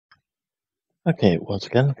Okay, once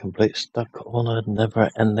again, complete stuck on a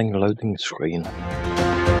never-ending loading screen.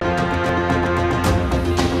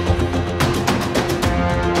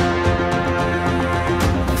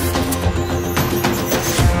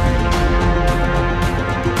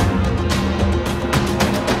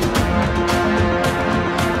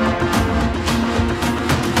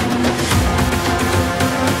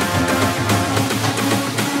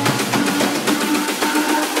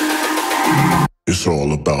 It's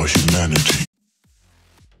all about humanity.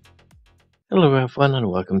 Hello everyone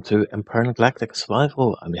and welcome to Empyrion Galactic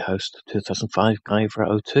Survival. I'm your host, 2005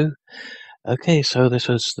 Guyver02. Okay, so this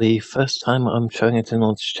was the first time I'm showing it in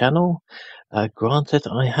on this channel. Granted,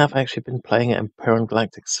 I have actually been playing Empyrion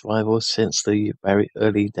Galactic Survival since the very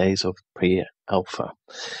early days of pre-alpha,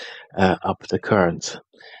 up to current.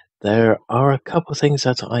 There are a couple of things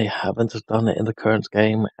that I haven't done in the current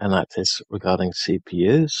game, and that is regarding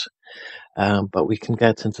CPUs. But we can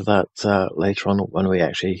get into that later on when we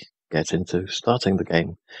actually get into starting the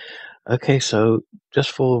game. Okay, so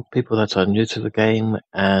just for people that are new to the game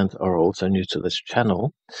and are also new to this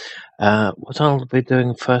channel, what I'll be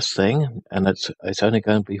doing first thing, and it's only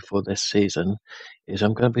going to be for this season, is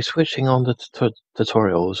I'm going to be switching on the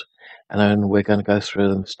tutorials, and then we're going to go through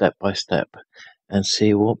them step by step and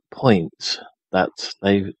see what points that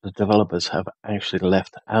the developers have actually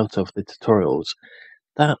left out of the tutorials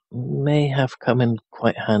that may have come in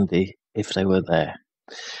quite handy if they were there.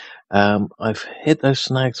 I've hit those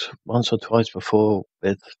snags once or twice before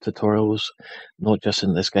with tutorials, not just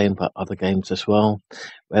in this game but other games as well,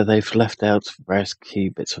 where they've left out various key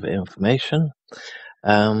bits of information.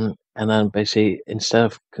 And then basically, instead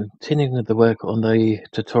of continuing the work on the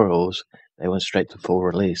tutorials, they went straight to full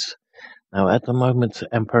release. Now, at the moment,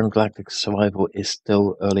 Empyrion Galactic Survival is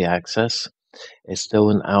still early access. It's still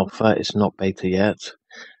in alpha. It's not beta yet.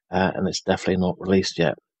 And it's definitely not released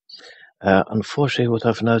yet. Unfortunately, what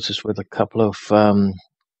I've noticed with a couple of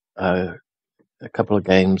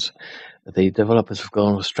games, the developers have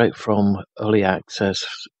gone straight from early access,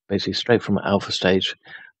 basically straight from alpha stage,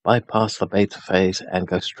 bypass the beta phase, and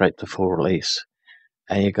go straight to full release.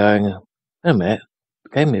 And you're going, wait a minute, the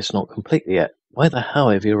game is not complete yet. Why the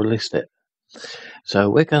hell have you released it?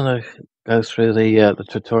 So we're going to go through the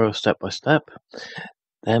tutorial step by step.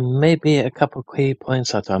 There may be a couple of key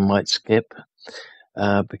points that I might skip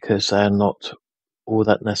because they're not all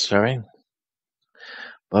that necessary.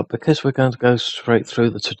 But because we're going to go straight through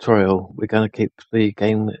the tutorial, we're going to keep the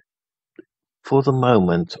game for the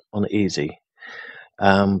moment on easy.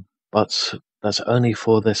 But that's only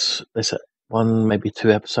for this one, maybe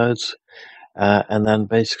 2 episodes. And then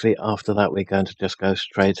basically after that, we're going to just go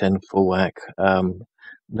straight in full whack,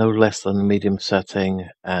 no less than medium setting,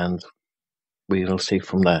 and we'll see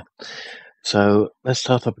from there. So let's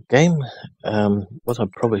start up a game. What I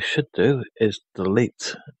probably should do is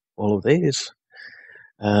delete all of these.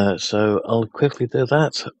 So I'll quickly do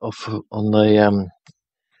that off on the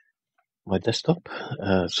my desktop.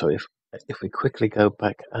 So if we quickly go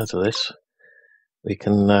back out of this, we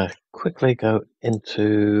can quickly go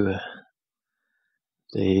into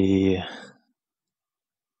the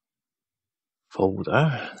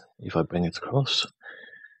folder if I bring it across.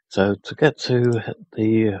 So to get to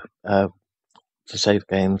the to save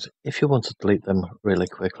games, if you want to delete them really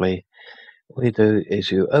quickly, what you do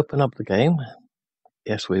is you open up the game.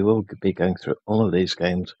 Yes, we will be going through all of these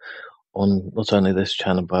games on not only this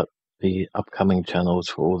channel but the upcoming channels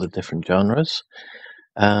for all the different genres.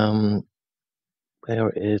 Where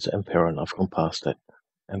is Empyrion? I've gone past it.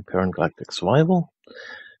 Empyrion Galactic Survival.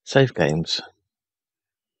 Save games.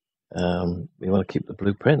 We want to keep the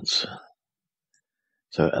blueprints.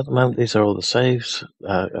 So at the moment, these are all the saves.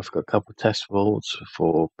 I've got a couple of test vaults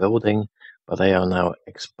for building, but they are now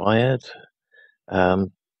expired.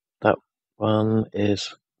 That one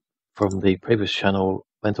is from the previous channel,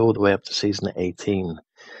 went all the way up to season 18.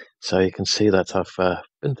 So you can see that I've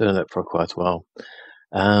been doing it for quite a while.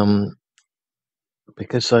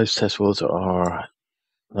 Because those test vaults are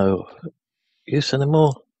no use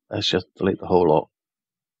anymore, let's just delete the whole lot.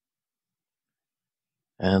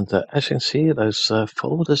 And as you can see, those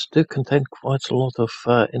folders do contain quite a lot of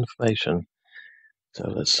information. So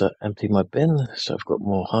let's empty my bin, so I've got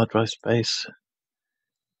more hard drive space.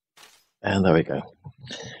 And there we go.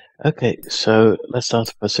 Okay, so let's start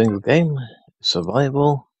up a single game.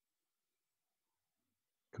 Survival.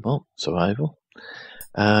 Come on, survival.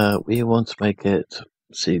 We want to make it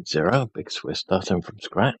seed 0 because we're starting from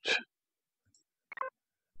scratch.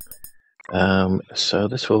 So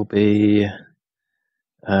this will be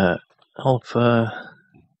Alpha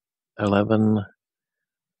 11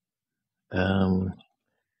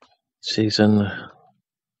 season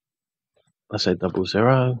let's say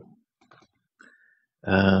 00.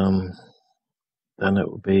 Then it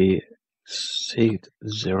will be seed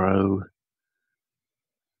 0.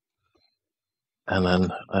 And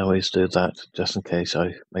then I always do that just in case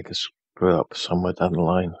I make a screw up somewhere down the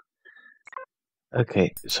line.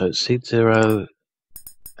 Okay, so it's seed 0,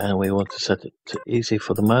 and we want to set it to easy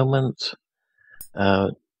for the moment.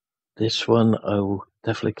 This one I will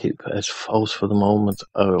definitely keep as false for the moment.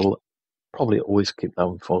 I will probably always keep that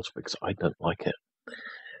one false because I don't like it.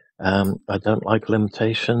 I don't like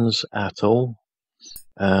limitations at all.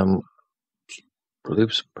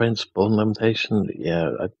 Blueprints, born limitation,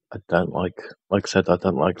 yeah, I don't like I said, I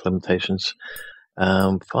don't like limitations.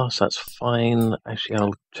 Fast, that's fine. Actually,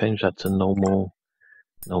 I'll change that to normal.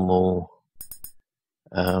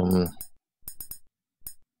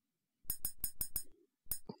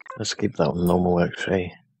 Let's keep that one normal,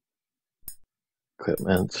 actually.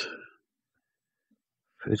 Equipment,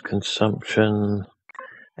 food consumption.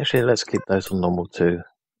 Actually, let's keep those on normal too.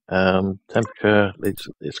 Temperature,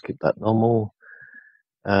 let's keep that normal.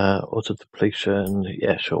 Auto depletion,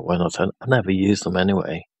 yeah, sure, why not? I never use them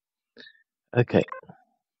anyway. Okay,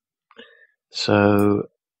 so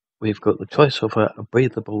we've got the choice of a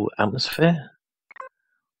breathable atmosphere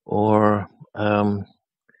or a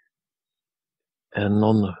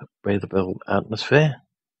non-breathable atmosphere,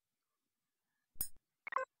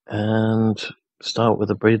 and start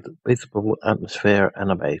with a breathable atmosphere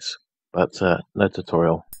and a base, but no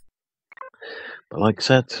tutorial. But like I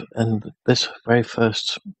said, in this very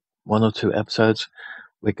first 1 or 2 episodes,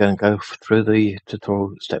 we're going to go through the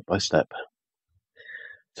tutorial step by step.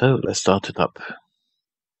 So let's start it up.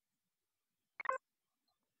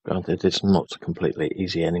 Granted, it's not completely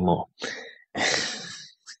easy anymore.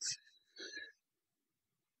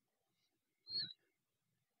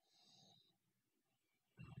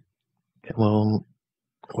 Come on,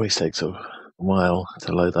 always takes a while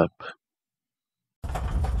to load up.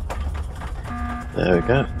 There we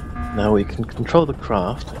go. Now we can control the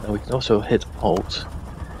craft, and we can also hit Alt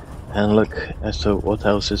and look as to what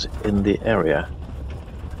else is in the area.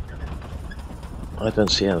 I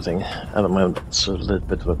don't see anything at the moment. It's a little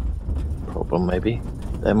bit of a problem, maybe.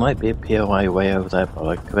 There might be a POI way over there,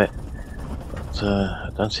 but I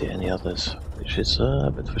don't see any others, which is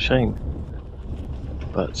a bit of a shame.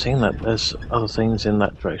 But seeing that there's other things in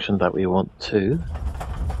that direction that we want too,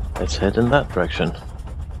 let's head in that direction.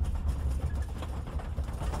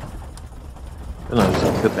 Who knows,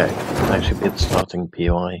 it could actually be the starting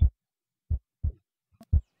POI.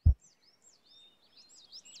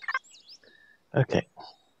 Okay.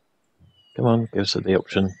 Come on, give us the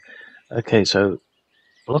option. Okay, so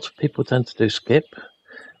a lot of people tend to do skip,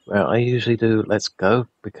 where I usually do let's go,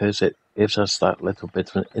 because it gives us that little bit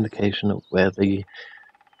of an indication of where the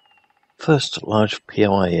first large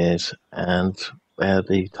POI is and where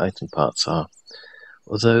the Titan parts are.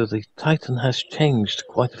 Although the Titan has changed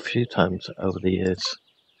quite a few times over the years.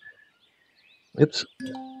 Oops,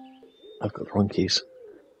 I've got the wrong keys.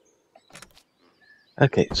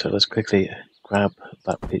 Okay, so let's quickly grab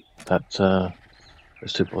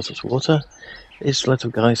those 2 bottles of water. These little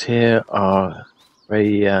guys here are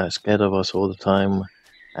very scared of us all the time,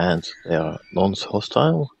 and they are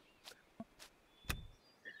non-hostile.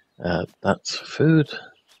 That's food.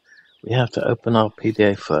 We have to open our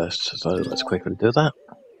PDA first, so let's quickly do that.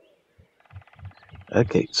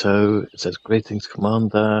 Okay, so it says greetings,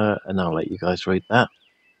 Commander, and I'll let you guys read that.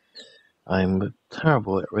 I'm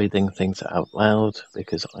terrible at reading things out loud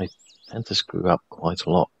because I tend to screw up quite a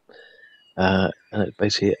lot. And it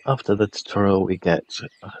basically, after the tutorial, we get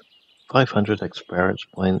 500 experience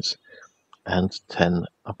points and 10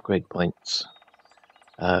 upgrade points.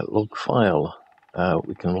 Log file.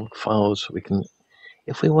 We can log files. We can,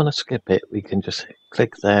 if we want to skip it, we can just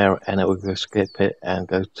click there and it will go skip it and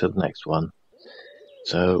go to the next one.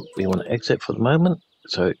 So we want to exit for the moment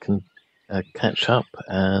so it can catch up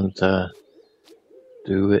and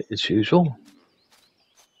do its usual.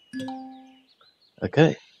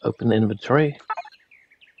 Okay, open inventory.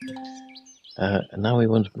 And now we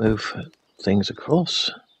want to move things across.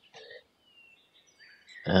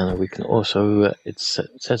 And we can also, it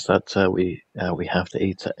says that we have to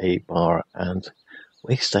eat a bar and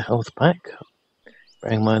waste a health pack.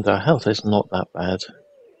 Bearing in mind our health is not that bad.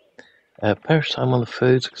 Perish time on the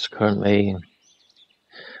food is currently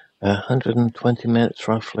 120 minutes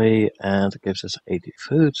roughly, and it gives us 80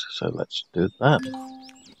 foods, so let's do that.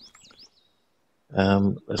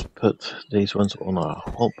 Let's put these ones on our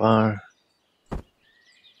hotbar.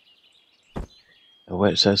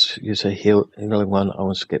 Where it says use a healing one, I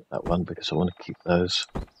want to skip that one because I want to keep those.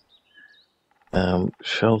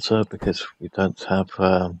 Shelter, because we don't have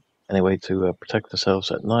anyway to protect ourselves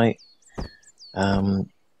at night.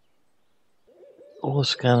 Or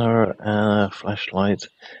scanner and a flashlight.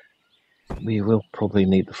 We will probably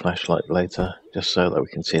need the flashlight later, just so that we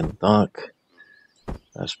can see in the dark.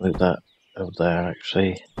 Let's move that over there,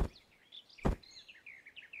 actually.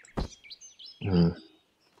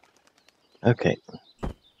 Okay.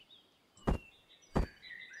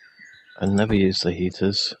 I never use the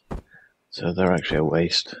heaters, so they're actually a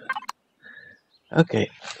waste. Okay,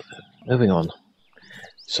 moving on.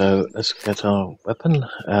 So let's get our weapon.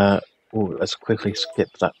 Let's quickly skip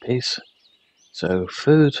that piece. So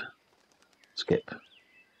food, skip.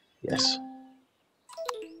 Yes.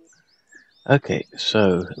 Okay,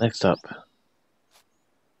 so next up.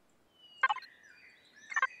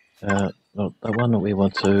 Not the one that we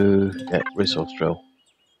want to get resource drill.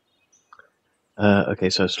 Okay,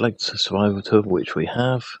 so select survival tool, which we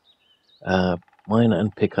have. Mine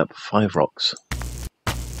and pick up 5 rocks.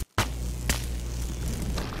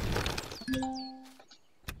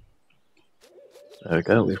 There we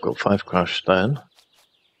go, we've got 5 crushed stone.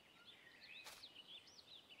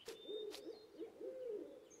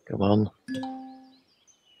 Come on.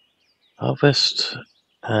 Harvest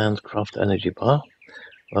and craft energy bar.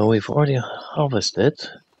 Well, we've already harvested,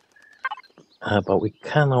 but we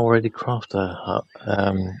can already craft a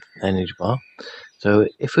energy bar. So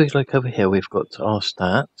if we look over here, we've got our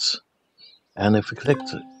stats, and if we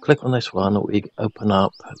click on this one, we open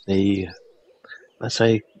up the, let's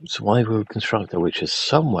say, survival constructor, which is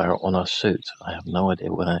somewhere on our suit. I have no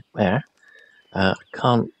idea where. I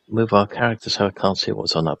can't move our character, so I can't see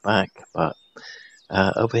what's on our back, but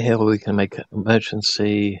over here we can make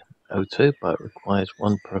emergency O2, but it requires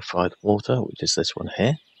 1 purified water, which is this one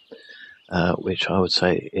here, which I would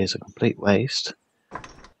say is a complete waste.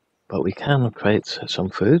 But we can create some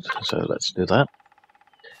food, so let's do that.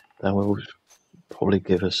 That will probably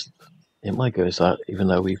give us, it might give us that, even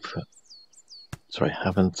though we've,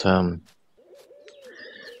 haven't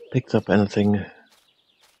picked up anything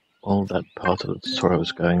while that part of the tutorial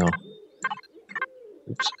was going on.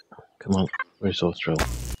 Oops, come on, resource drill.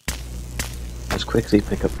 Let's quickly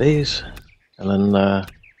pick up these, and then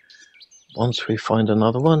once we find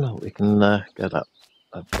another one, we can go that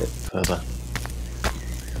a bit further.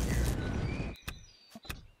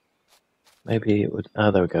 Maybe it would,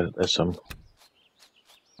 there we go, there's some.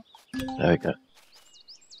 There we go.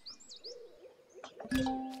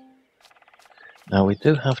 Now we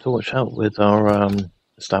do have to watch out with our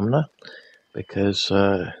stamina, because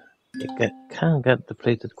it can get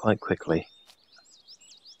depleted quite quickly.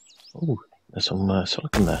 Oh, there's some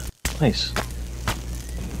silicon there. Nice.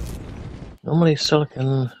 Normally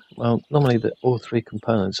silicon, well, normally all 3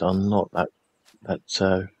 components are not that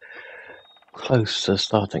close to the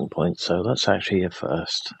starting point, so that's actually a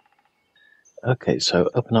first. Okay, so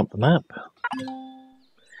open up the map,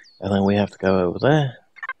 and then we have to go over there,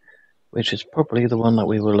 which is probably the one that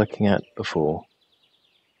we were looking at before.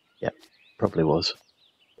 Yep, probably was.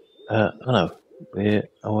 Oh no,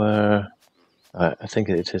 I think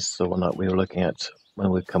it is the one that we were looking at when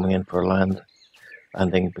we were coming in for a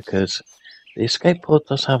landing, because the escape pod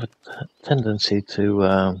does have a tendency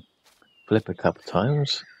to flip a couple of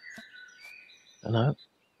times. I know,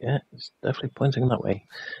 yeah, it's definitely pointing that way.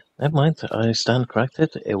 Never mind, I stand corrected,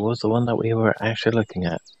 it was the one that we were actually looking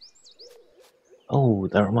at. Oh,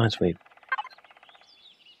 that reminds me.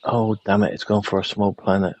 Oh, damn it, it's gone for a small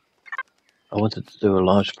planet. I wanted to do a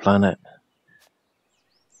large planet,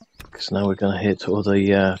 because now we're going to hit all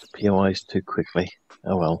the POIs too quickly.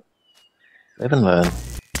 Oh well. Live and learn.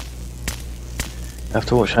 Have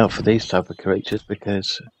to watch out for these type of creatures,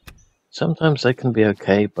 because sometimes they can be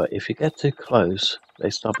okay, but if you get too close, they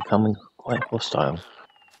start becoming quite hostile.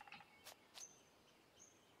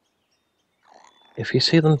 If you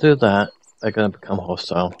see them do that, they're going to become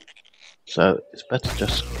hostile. So it's better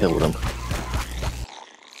just kill them.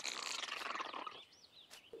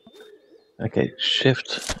 Okay,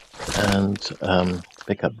 shift and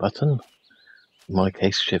pick up button. In my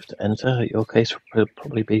case, shift enter. Your case will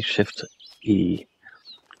probably be shift E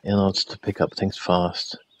in order to pick up things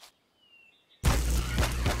fast.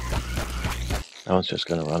 That one's just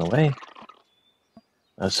going to run away.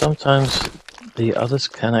 Now sometimes the others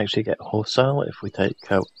can actually get hostile if we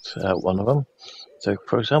take out one of them. So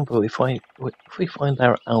for example, if we find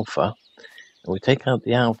our alpha and we take out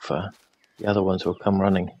the alpha, the other ones will come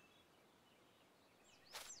running.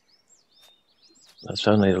 That's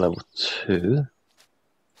only level 2.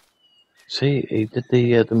 See, he did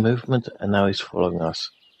the movement, and now he's following us.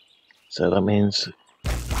 So that means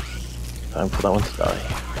time for that one to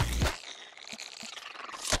die.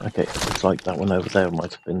 Okay, looks like that one over there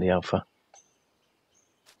might have been the alpha.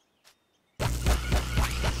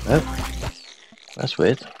 Oh, that's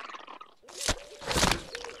weird.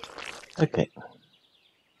 Okay.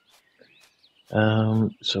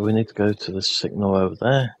 So we need to go to the signal over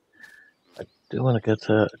there. I do want to get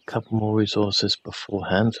a couple more resources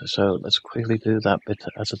beforehand, so let's quickly do that bit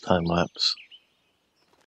as a time lapse.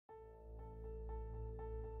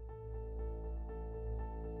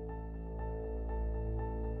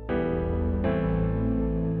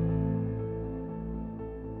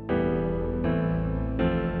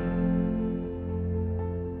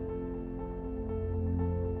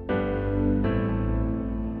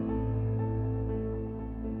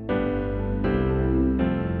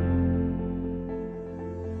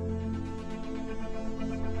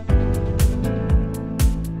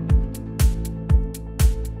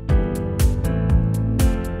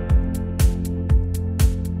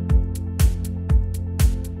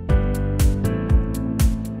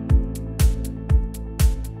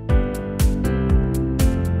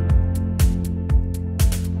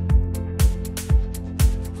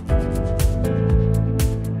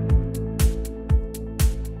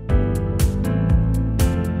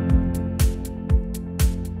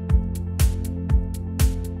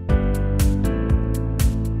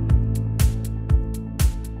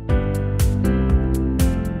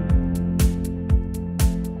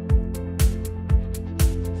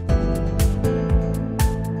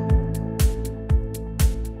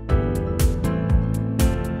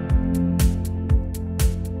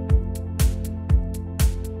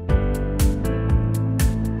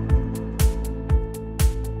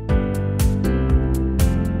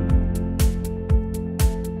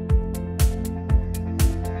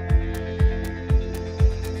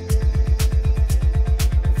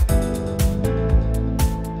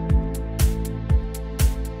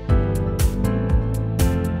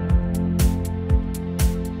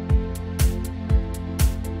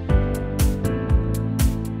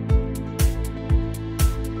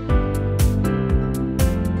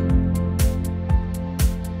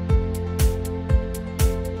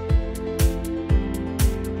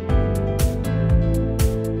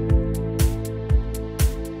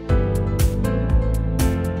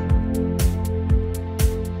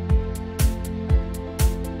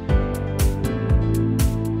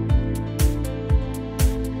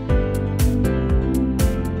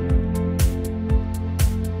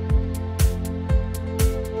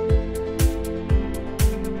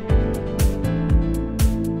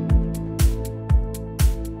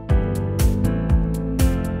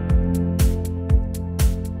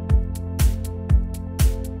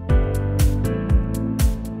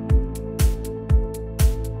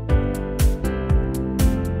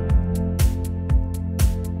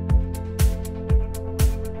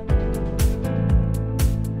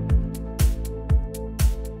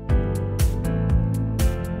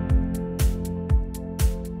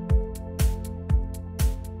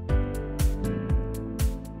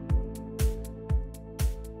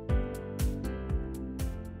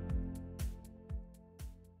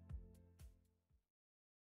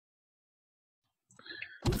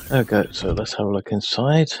 Okay, so let's have a look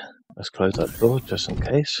inside. Let's close that door just in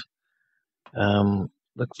case.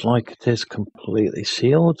 Looks like it is completely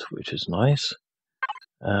sealed, which is nice.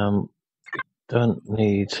 Don't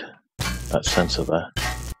need that sensor there.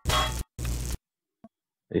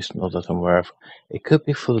 At least not that I'm aware of. It could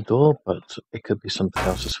be for the door, but it could be something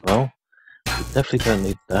else as well. We definitely don't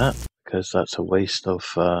need that, because that's a waste of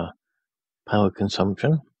power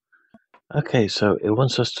consumption. Okay, so it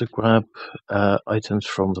wants us to grab items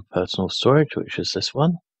from the personal storage, which is this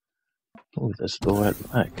one. Oh, there's a door at the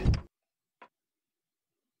back.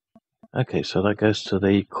 Okay, so that goes to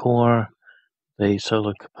the core, the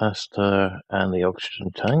solar capacitor, and the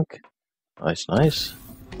oxygen tank. Nice, nice.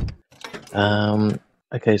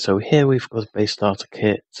 Okay, so here we've got a base starter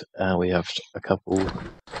kit, and we have a couple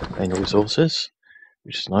main resources,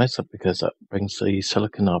 which is nice because that brings the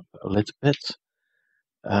silicon up a little bit.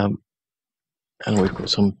 And we've got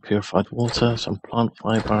some purified water, some plant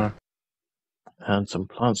fiber, and some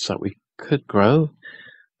plants that we could grow,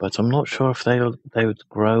 but I'm not sure if they would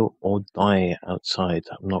grow or die outside.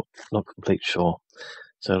 I'm not completely sure.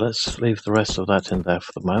 So let's leave the rest of that in there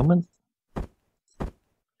for the moment.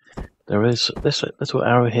 There is this little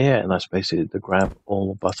arrow here, and that's basically the grab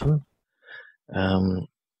all button.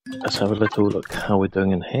 Let's have a little look how we're doing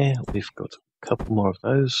in here. We've got a couple more of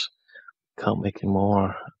those. Can't make any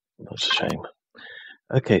more. That's a shame.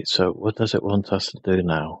 Okay, so what does it want us to do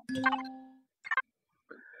now?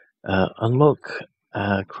 Unlock,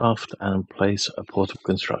 craft and place a portable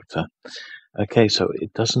constructor. Okay, so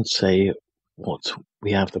it doesn't say what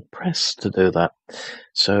we have to press to do that.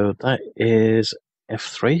 So that is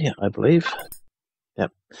F3, I believe.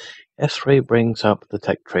 Yep. F3 brings up the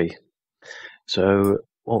tech tree. So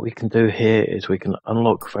what we can do here is we can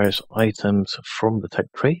unlock various items from the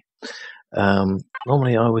tech tree.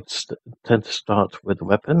 Normally I would tend to start with the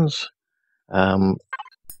weapons, and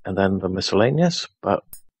then the miscellaneous, but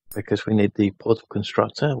because we need the portable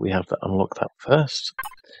constructor, we have to unlock that first.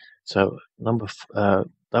 So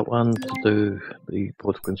that one to do the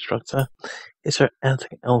portable constructor. Is there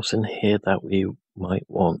anything else in here that we might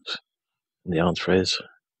want? And the answer is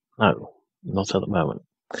no, not at the moment.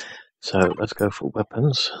 So let's go for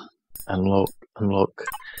weapons. Unlock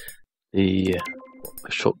the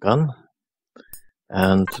shotgun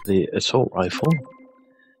and the assault rifle.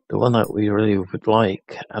 The one that we really would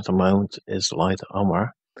like at the moment is light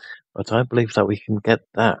armor, but I believe that we can get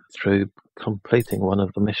that through completing one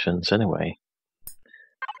of the missions anyway.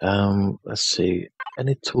 Let's see,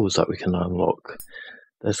 any tools that we can unlock.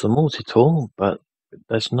 There's the multi-tool, but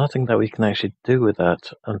there's nothing that we can actually do with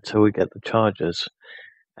that until we get the charges.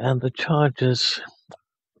 And the charges,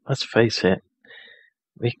 let's face it,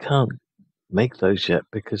 we can't make those yet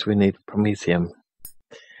because we need Promethium.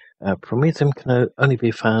 Promethium can only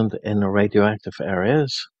be found in radioactive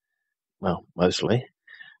areas, well, mostly,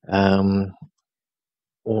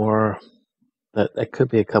 or that there could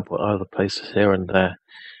be a couple of other places here and there,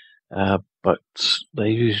 but they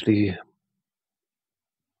usually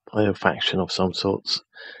play a faction of some sorts.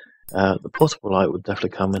 The portable light would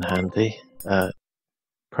definitely come in handy,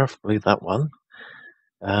 preferably that one.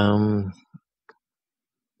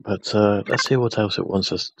 But let's see what else it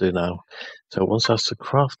wants us to do now. So it wants us to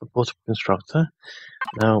craft the portable constructor.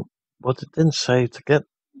 Now, what it didn't say to get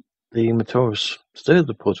the materials to do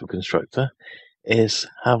the portable constructor is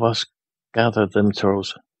have us gather the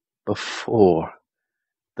materials before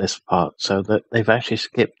this part, so that they've actually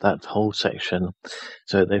skipped that whole section.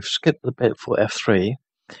 So they've skipped the bit for F3,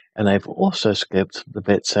 and they've also skipped the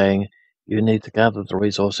bit saying you need to gather the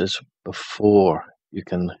resources before you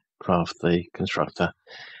can craft the constructor.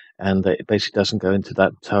 And it basically doesn't go into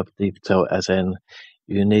that type of detail, as in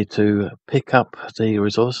you need to pick up the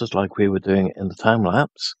resources like we were doing in the time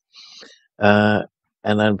lapse, and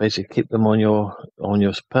then basically keep them on your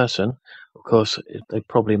person. Of course, they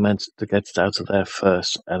probably meant to get it out of there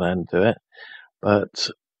first and then do it, but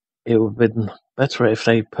it would have been better if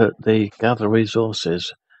they put the gather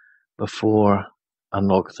resources before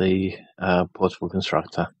unlock the portable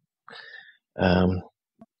constructor.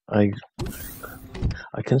 I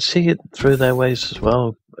can see it through their ways as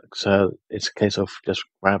well, so it's a case of just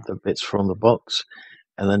grab the bits from the box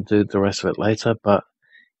and then do the rest of it later. But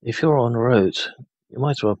if you're en route, you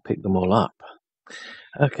might as well pick them all up.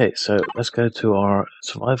 Okay, so let's go to our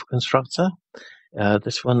survival constructor.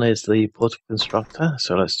 This one is the portable constructor,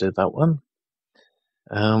 so let's do that one.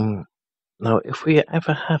 Now, if we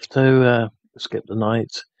ever have to skip the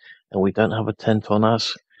night and we don't have a tent on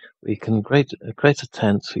us, we can create a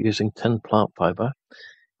tent using 10 plant fiber.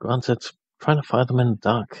 Granted, trying to find them in the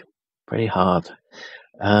dark, pretty hard.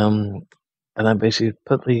 And then basically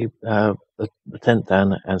put the tent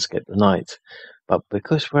down and skip the night. But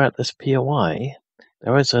because we're at this POI,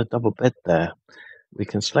 there is a double bed there. We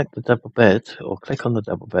can select the double bed or click on the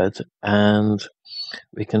double bed, and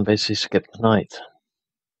we can basically skip the night.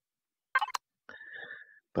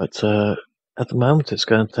 But at the moment, it's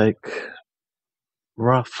going to take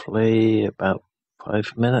roughly about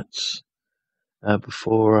 5 minutes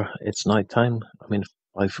before it's nighttime. I mean,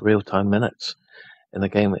 5 real-time minutes. In the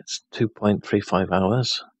game, it's 2.35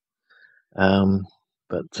 hours.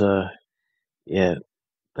 But yeah,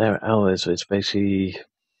 their hours, it's basically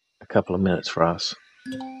a couple of minutes for us.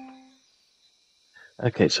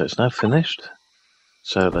 Okay, so it's now finished.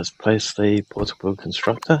 So let's place the portable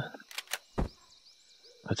constructor.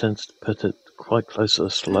 I tend to put it quite close to the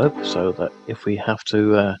slope so that if we have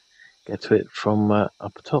to get to it from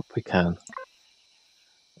up top, we can.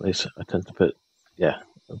 At least I tend to put, yeah,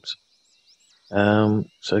 oops.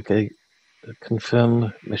 So okay,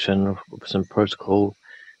 confirm mission represent protocol,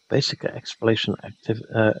 basic exploration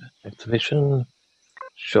activation.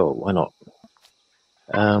 Sure, why not?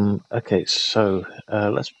 Okay, so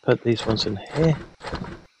let's put these ones in here.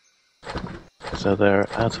 So they're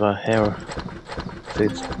out of our hair,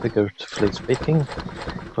 figuratively speaking.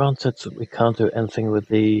 Granted, we can't do anything with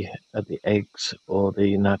the eggs or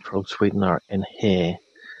the natural sweetener in here,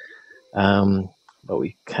 but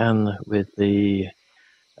we can with the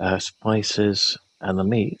spices and the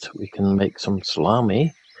meat. We can make some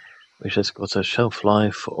salami, which has got a shelf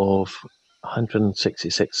life of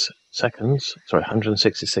 166 seconds. Sorry,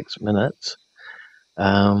 166 minutes.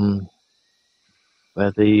 Where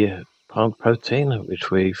the plant protein, which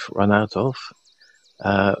we've run out of,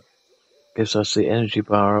 gives us the energy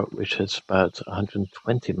bar, which is about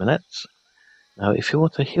 120 minutes. Now, if you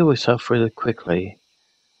want to heal yourself really quickly,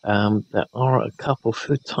 there are a couple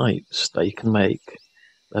food types that you can make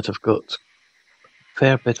that have got a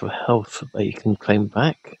fair bit of health that you can claim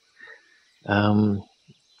back.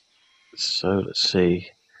 So let's see.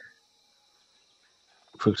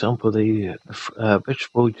 For example, the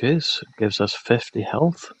vegetable juice gives us 50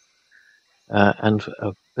 health and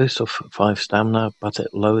a boost of 5 stamina, but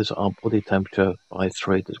it lowers our body temperature by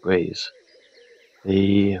 3 degrees.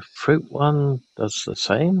 The fruit one does the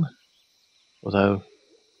same, although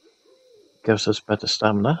it gives us better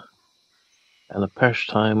stamina, and the perish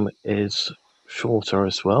time is shorter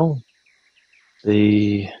as well.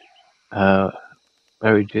 The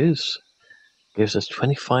berry juice gives us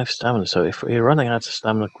 25 stamina, so if we're running out of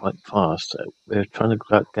stamina quite fast, we're trying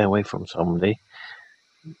to get away from somebody,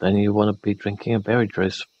 then you want to be drinking a berry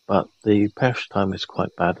juice, but the perish time is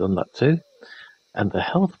quite bad on that too. And the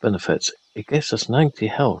health benefits, it gives us 90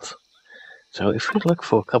 health. So if we look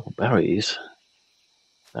for a couple berries,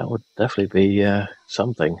 that would definitely be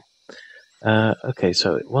something. Okay,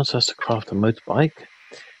 so it wants us to craft a motorbike.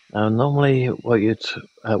 Now, normally what you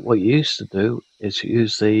used to do is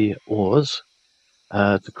use the ores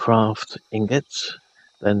to craft ingots.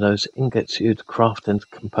 Then those ingots you'd craft into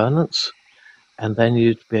components, and then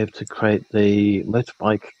you'd be able to create the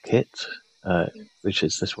motorbike kit, which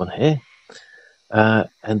is this one here.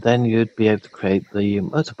 And then you'd be able to create the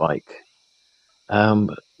motorbike.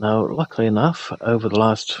 Now, luckily enough, over the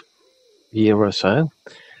last year or so,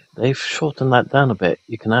 they've shortened that down a bit.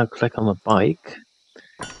 You can now click on the bike,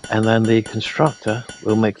 and then the constructor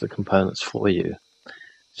will make the components for you.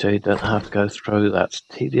 So you don't have to go through that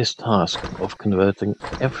tedious task of converting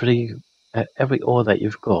every ore that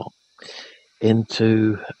you've got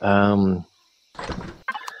into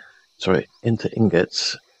into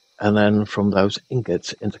ingots, and then from those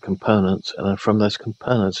ingots into components, and then from those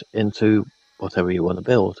components into whatever you want to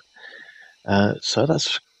build. So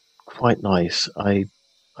that's quite nice. I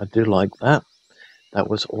do like that. That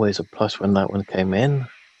was always a plus when that one came in.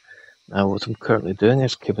 Now what I'm currently doing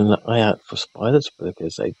is keeping an eye out for spiders,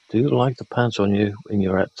 because they do like to pounce on you when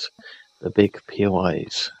you're at the big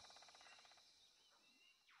POIs.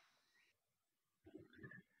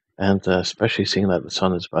 And especially seeing that the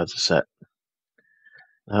sun is about to set.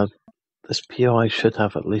 Now, this POI should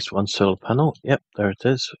have at least one solar panel. Yep, there it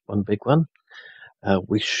is, one big one.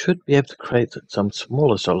 We should be able to create some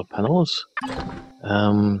smaller solar panels.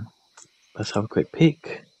 Let's have a quick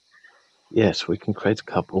peek. Yes, we can create a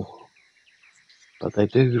couple, but they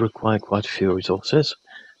do require quite a few resources.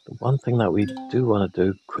 The one thing that we do want to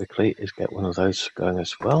do quickly is get one of those going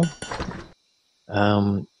as well.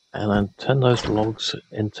 And then turn those logs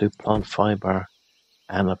into plant fiber,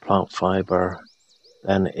 and the plant fiber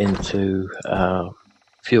then into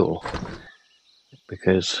fuel,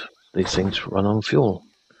 because these things run on fuel.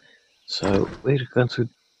 So we're going to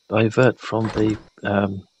divert from the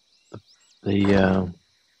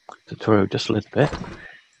tutorial just a little bit,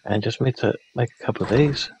 and just need to make a couple of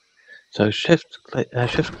these. So shift click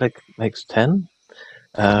makes 10.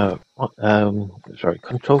 Control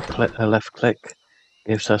click, left click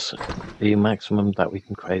gives us the maximum that we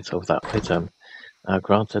can create of that item.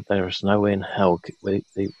 Granted, there is no way in hell we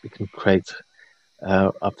can create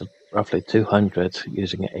up to roughly 200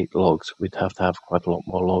 using 8 logs. We'd have to have quite a lot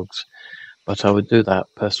more logs, but I would do that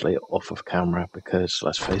personally off of camera, because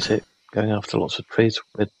let's face it, going after lots of trees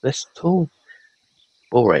with this tool,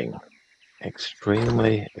 boring.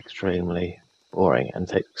 Extremely boring, and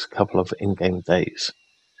takes a couple of in-game days.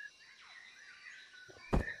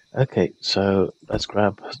 Okay, so let's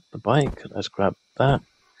grab the bike, let's grab that.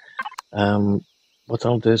 What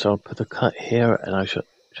I'll do is I'll put a cut here, and I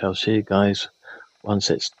shall see you guys once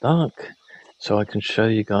it's dark, so I can show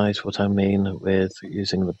you guys what I mean with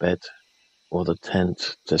using the bed or the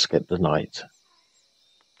tent to skip the night.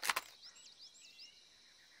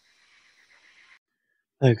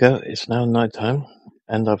 There we go, it's now night time,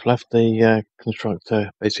 and I've left the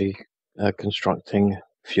constructor basically constructing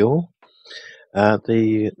fuel.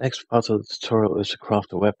 The next part of the tutorial is to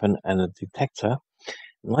craft a weapon and a detector.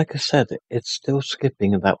 And like I said, it's still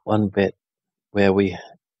skipping that one bit where we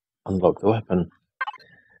unlock the weapon.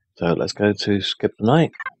 So let's go to skip the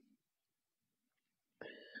night.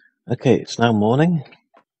 Okay, it's now morning.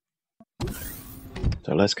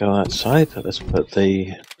 So let's go outside. Let's put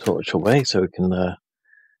the torch away so we can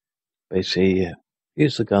basically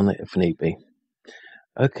use the gun if need be.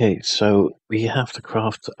 Okay, so we have to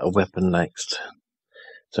craft a weapon next.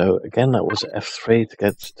 So again, that was F3 to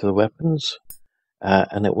get to the weapons,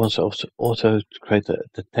 and it wants also to create a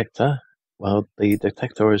detector, well, the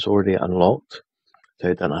detector is already unlocked, so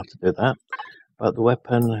you don't have to do that. But the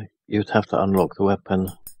weapon, you'd have to unlock the weapon,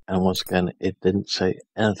 and once again, it didn't say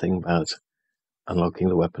anything about unlocking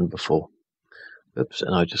the weapon before. Oops,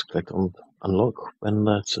 and I just clicked on unlock when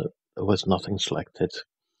there was nothing selected.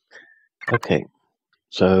 Okay,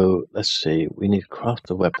 so let's see, we need to craft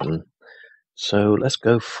the weapon. So let's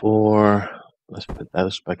go for, let's put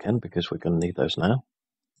those back in because we're going to need those now.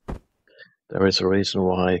 There is a reason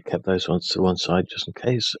why I kept those ones to one side just in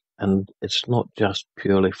case, and it's not just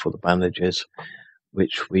purely for the bandages,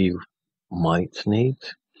 which we might need,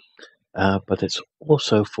 but it's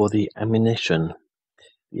also for the ammunition.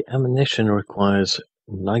 The ammunition requires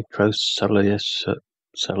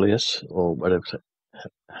nitrocellulose, or whatever,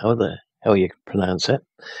 how the hell you pronounce it,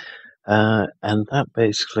 and that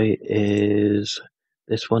basically is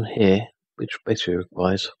this one here, which basically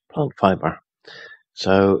requires plant fiber.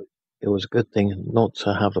 So it was a good thing not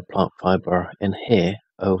to have the plant fiber in here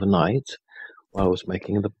overnight while I was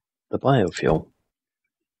making the biofuel.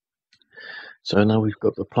 So now we've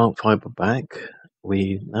got the plant fiber back.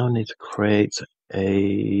 We now need to create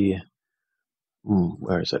a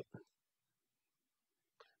where is it?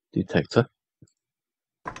 Detector.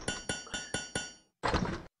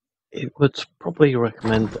 It would probably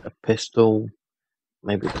recommend a pistol,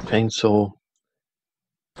 maybe the chainsaw.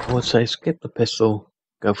 I would say skip the pistol,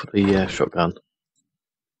 go for the shotgun.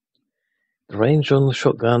 The range on the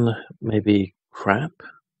shotgun may be crap,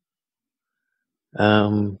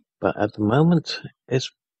 but at the moment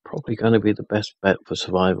it's probably going to be the best bet for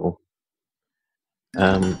survival.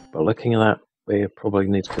 But looking at that, we probably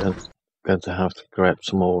need to going to have to grab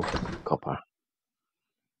some more copper.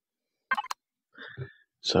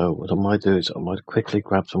 So what I might do is I might quickly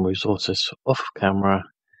grab some resources off camera,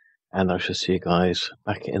 and I shall see you guys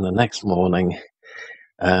back in the next morning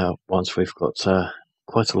once we've got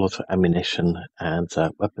quite a lot of ammunition and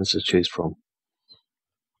weapons to choose from.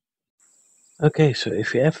 Okay, so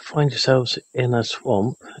if you ever find yourselves in a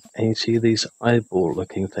swamp and you see these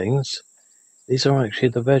eyeball-looking things, these are actually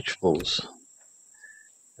the vegetables.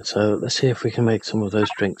 So let's see if we can make some of those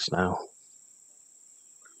drinks now.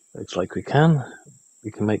 Looks like we can. We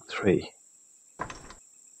can make 3.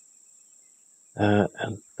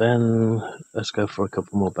 And then let's go for a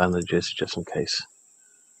couple more bandages just in case.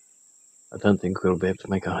 I don't think we'll be able to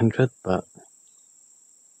make 100, but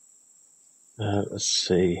let's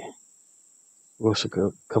see. We've also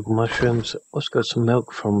got a couple mushrooms. Also got some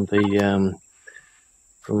milk from the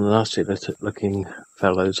nasty looking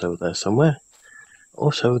fellows over there somewhere.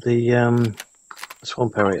 Also, the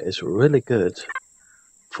swamp area is really good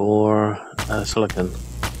for silicon.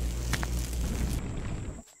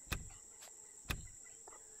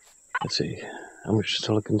 Let's see, how much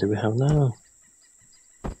silicon do we have now?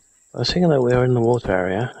 I was thinking that we are in the water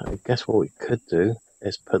area. I guess what we could do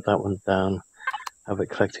is put that one down, have it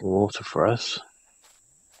collecting water for us.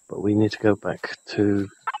 But we need to go back to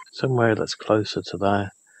somewhere that's closer to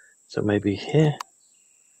there. So maybe here.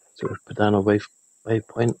 So we put down a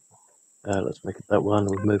waypoint. Let's make it that one,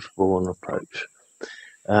 removable on approach.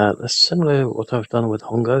 That's similar to what I've done with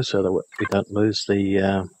Hongo, so that we don't lose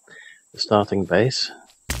the starting base.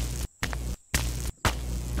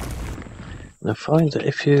 And I find that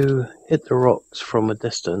if you hit the rocks from a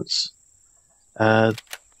distance,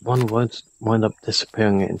 one won't wind up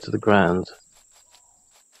disappearing into the ground.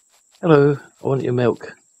 Hello, I want your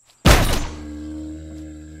milk.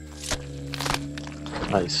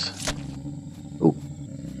 Nice. Ooh,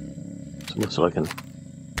 some more silicon.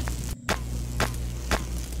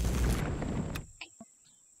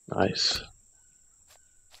 Nice.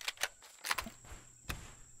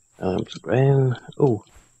 Some grain. Ooh,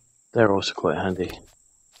 they're also quite handy.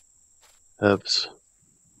 Herbs.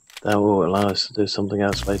 That will allow us to do something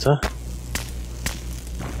else later.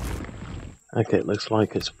 Okay, it looks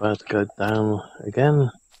like it's about to go down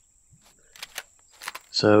again.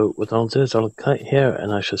 So what I'll do is I'll cut here,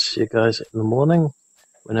 and I shall see you guys in the morning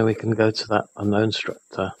when we can go to that unknown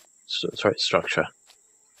structure.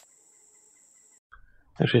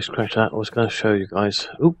 Actually, scratch that. I was going to show you guys.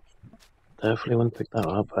 Oop, definitely want to pick that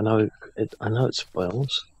up. I know it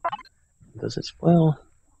spoils. Does it spoil?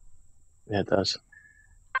 Yeah, it does.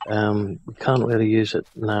 We can't really use it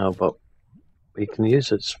now, but we can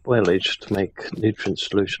use its spoilage to make nutrient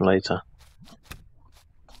solution later.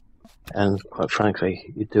 And quite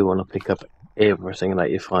frankly, you do want to pick up everything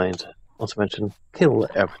that you find. Not to mention, kill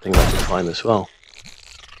everything that you find as well.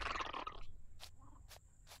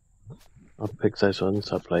 I'll pick those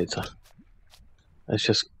ones up later. Let's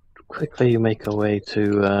just quickly make our way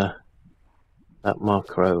to that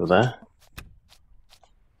marker over there,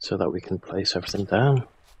 so that we can place everything down.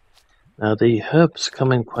 Now the herbs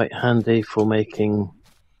come in quite handy for making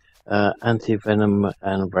anti-venom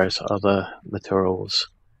and various other materials,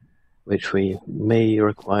 which we may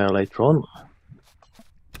require later on.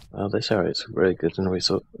 This area is very good in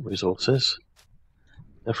resources.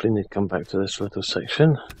 Definitely need to come back to this little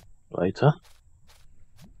section later.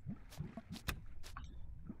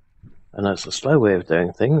 And that's a slow way of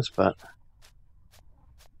doing things, but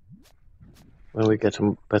when we get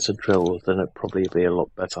a better drill, then it'll probably be a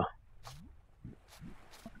lot better.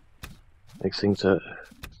 Makes things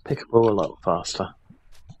pickable a lot faster.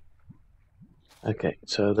 Okay,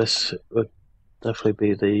 so this would definitely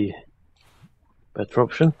be the better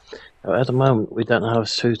option. Now, at the moment, we don't have a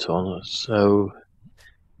suit on, so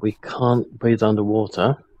we can't breathe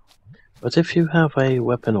underwater. But if you have a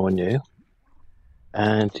weapon on you,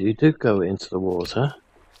 and you do go into the water,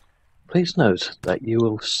 please note that you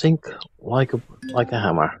will sink like a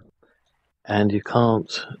hammer, and you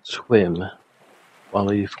can't swim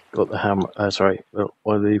while you've got the hammer.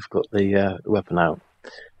 While you've got the weapon out.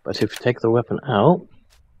 But if you take the weapon out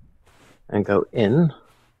and go in,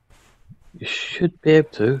 you should be able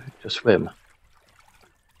to just swim.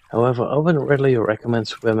 However, I wouldn't really recommend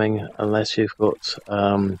swimming unless you've got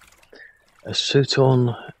a suit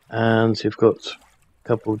on and you've got a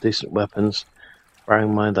couple of decent weapons. Bearing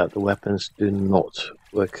in mind that the weapons do not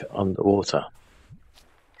work underwater.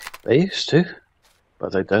 They used to,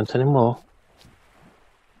 but they don't anymore.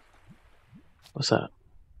 What's that?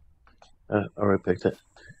 I already picked it.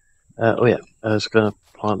 Oh yeah, I was going to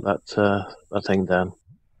plant that thing down.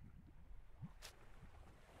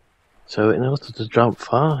 So in order to jump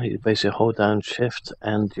far, you basically hold down shift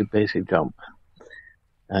and you basically jump.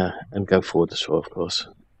 And go forward as well, of course.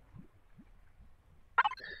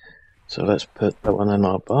 So let's put that one in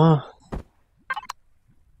our bar.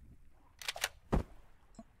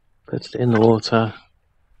 Put it in the water.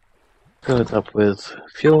 Fill it up with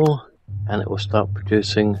fuel, and it will start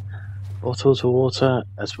producing bottles of water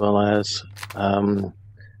as well as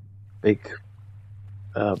big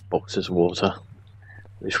boxes of water,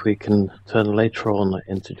 which we can turn later on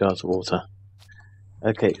into jars of water.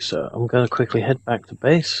 Okay, so I'm going to quickly head back to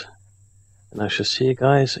base, and I shall see you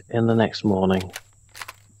guys in the next morning.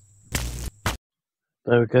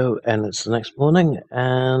 There we go, and it's the next morning,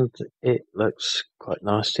 and it looks quite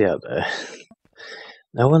nasty out there.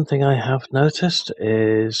 Now, one thing I have noticed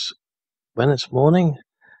is when it's morning,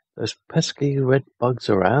 those pesky red bugs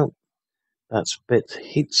are out that spit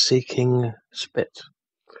heat-seeking spit.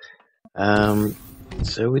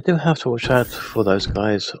 So we do have to watch out for those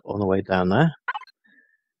guys on the way down there.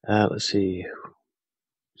 Let's see.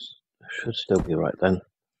 Should still be right then.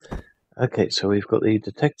 Okay, so we've got the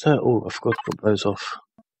detector. Oh, I forgot to drop those off.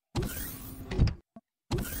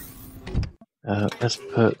 Let's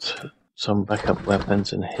put some backup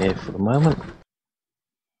weapons in here for the moment.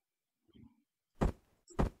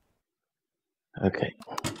 Okay.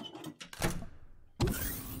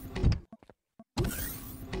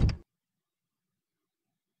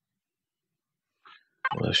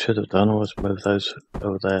 What I should have done was move those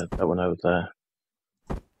over there, that one over there.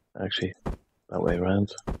 Actually, that way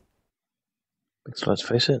around. Because let's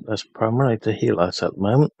face it, that's primarily to heal us at the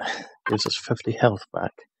moment. Gives us 50 health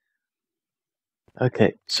back.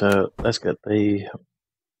 Okay, so let's get the...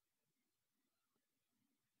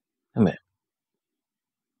 A minute.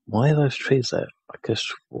 Why are those trees there? I could have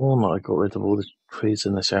sworn I got rid of all the trees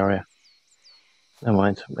in this area. Never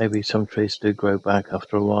mind, maybe some trees do grow back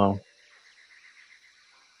after a while.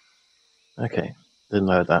 Okay, didn't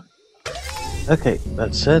know that. Okay,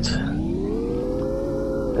 that said,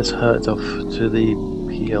 let's head off to the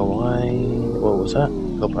POI. What was that?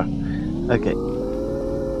 Copper. Okay.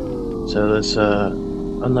 So there's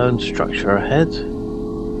an unknown structure ahead.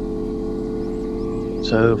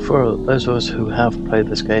 So for those of us who have played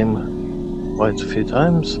this game quite a few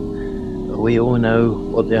times, we all know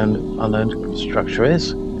what the unknown structure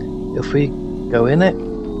is. If we go in it,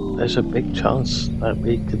 there's a big chance that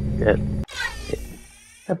we could get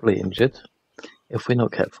heavily injured if we're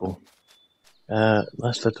not careful.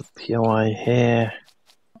 Nice little POI here.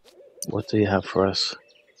 What do you have for us?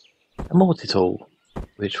 A multi-tool,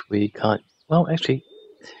 which we can't... Well, actually,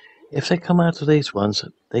 if they come out of these ones,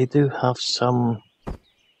 they do have some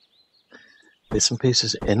bits and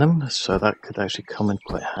pieces in them, so that could actually come in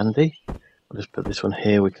quite handy. I'll just put this one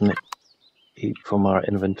here, we can eat from our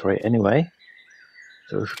inventory anyway.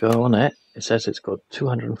 So if we go on it, it says it's got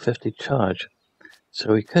 250 charge.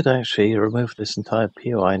 So we could actually remove this entire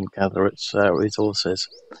POI and gather its resources.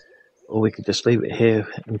 Or we could just leave it here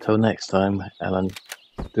until next time and then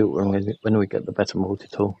do it when we get the better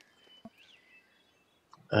multi-tool.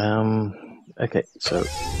 Okay, so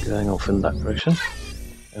going off in that direction.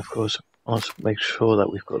 Of course, also make sure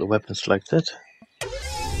that we've got the weapon selected.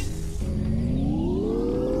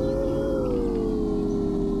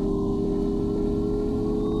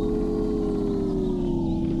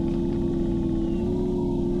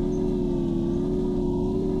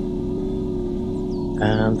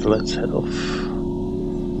 And let's head off.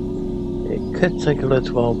 It could take a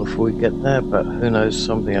little while before we get there, but who knows,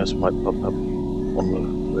 something else might pop up on the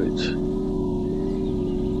route.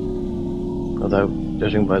 Although,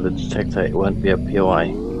 judging by the detector, it won't be a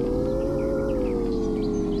POI.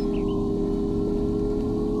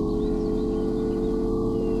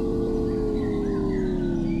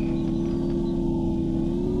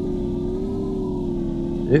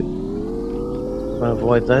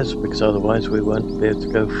 Avoid those, because otherwise we won't be able to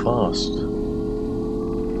go fast.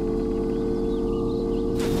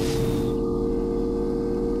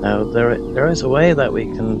 Now there is a way that we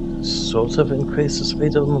can sort of increase the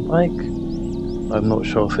speed of the bike. I'm not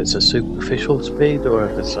sure if it's a superficial speed or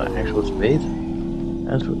if it's an actual speed,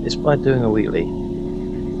 and it's by doing a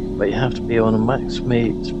wheelie. But you have to be on a max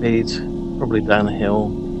speed, probably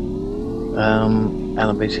downhill,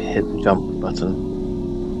 and basically hit the jump button.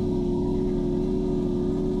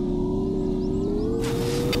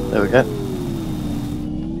 There we go.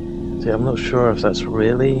 See, I'm not sure if that's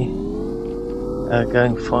really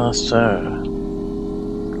going faster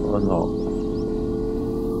or not.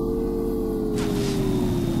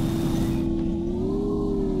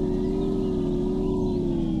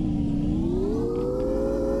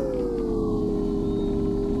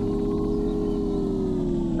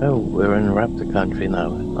 Oh, we're in Raptor country now.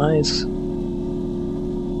 Nice.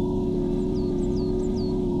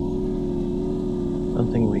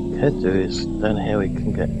 One thing we could do is down here we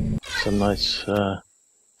can get some nice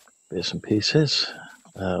bits and pieces,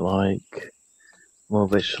 like more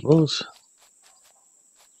vegetables.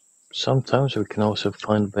 Sometimes we can also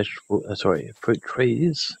find fruit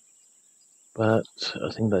trees, but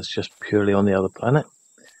I think that's just purely on the other planet.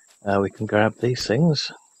 We can grab these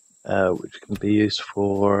things, which can be used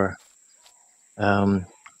for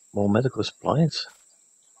more medical supplies.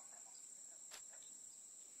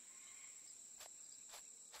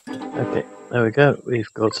 Okay, there we go.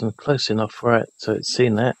 We've gotten close enough for it, so it's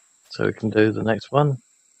seen that. So we can do the next one.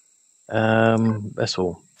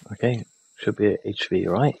 Vessel. Okay, should be HV,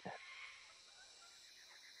 right?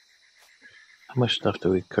 How much stuff do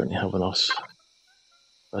we currently have on us?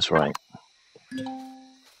 That's right.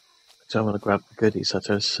 So I'm going to grab the goodies that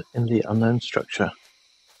is in the unknown structure.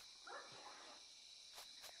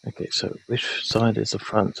 Okay, so which side is the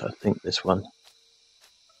front? I think this one.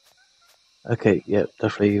 Okay, yeah,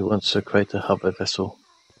 definitely wants to create a hover vessel.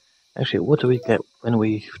 Actually, what do we get when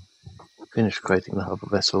we finish creating the hover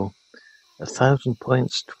vessel? 1,000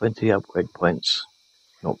 points, 20 upgrade points.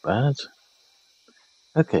 Not bad.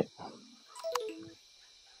 Okay.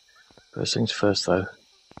 First things first, though.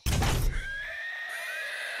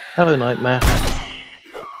 Hello, Nightmare.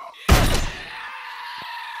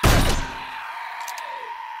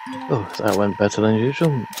 Oh, that went better than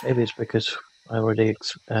usual. Maybe it's because I already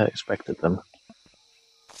expected them.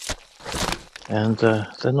 And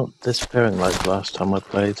they're not disappearing like last time I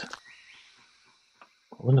played.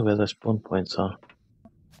 I wonder where their spawn points are.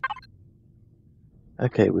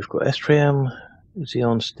 Okay, we've got Estrium,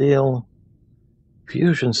 Xeon Steel,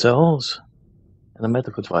 Fusion Cells, and a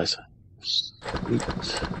medical device. Sweet.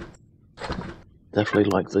 Definitely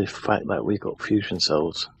like the fact that we got Fusion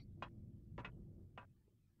Cells.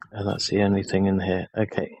 And that's the only thing in here.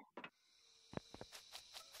 Okay.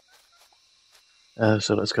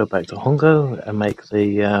 So let's go back to Hongo and make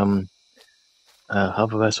the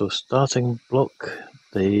hover vessel starting block,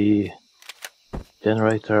 the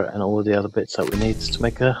generator, and all the other bits that we need to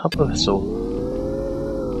make a hover vessel.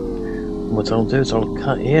 And what I'll do is I'll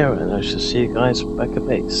cut here and I shall see you guys back at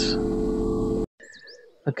base.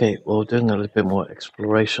 Okay, well, doing a little bit more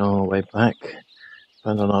exploration on our way back.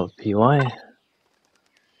 Found another POI.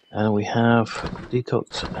 And we have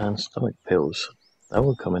detox and stomach pills. That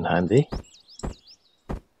will come in handy.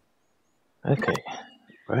 Okay,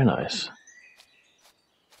 very nice.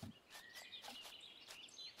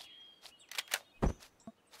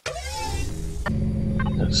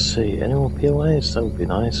 Let's see, any more POIs? That would be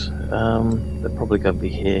nice. They're probably going to be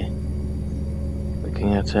here.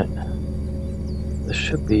 Looking at it. There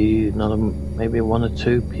should be another, maybe 1 or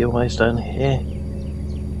 2 POIs down here.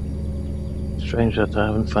 Strange that I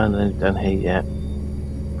haven't found any down here yet.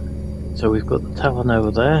 So we've got the tavern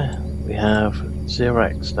over there. We have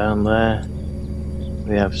Xerax down there.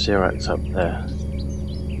 We have Xerax up there.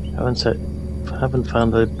 Haven't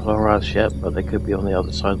found the Polaris yet, but they could be on the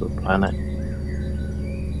other side of the planet.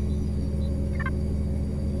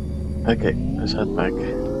 Okay, let's head back.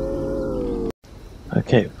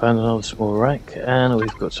 Okay, found another small wreck, and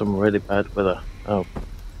we've got some really bad weather. Oh,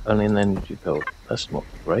 only an energy bill. That's not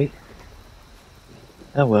great.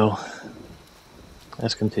 Oh well,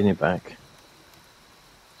 let's continue back.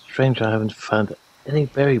 Strange, I haven't found any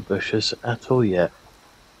berry bushes at all yet.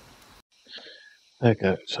 There we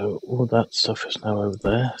go, so all that stuff is now over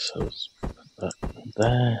there, so let's put that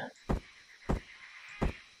there.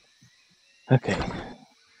 Okay,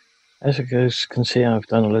 as you guys can see, I've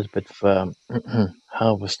done a little bit of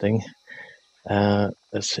harvesting.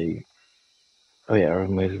 Let's see. Oh yeah, I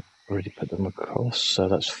already put them across, so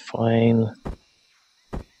that's fine.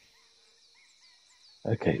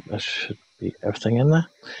 Okay, that should be everything in there.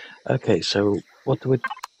 Okay, so what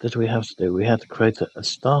did we have to do? We had to create a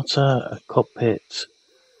starter, a cockpit,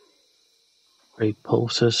 3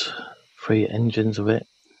 pulsers, 3 engines of it,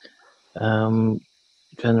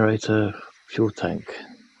 generator, fuel tank.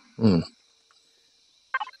 We're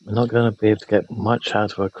not going to be able to get much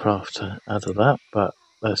out of a craft out of that, but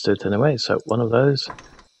let's do it anyway. So 1 of those,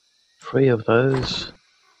 3 of those.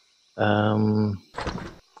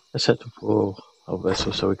 Let's set up for our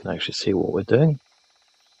vessel so we can actually see what we're doing.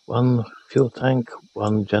 1 fuel tank,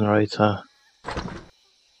 1 generator,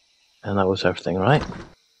 and that was everything, right?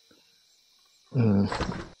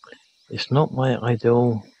 It's not my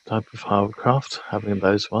ideal type of hovercraft, having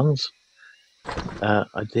those ones.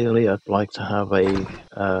 Ideally, I'd like to have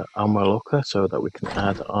a armor locker so that we can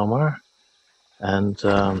add armor and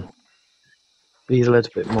be a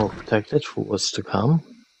little bit more protected for what's to come.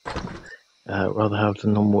 Rather have the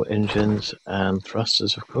normal engines and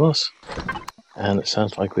thrusters, of course. And it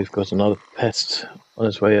sounds like we've got another pest on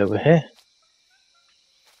its way over here.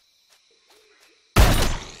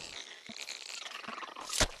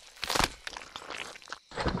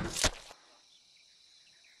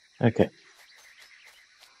 Okay.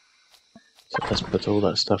 So let's put all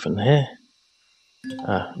that stuff in here.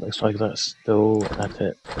 Looks like that's still at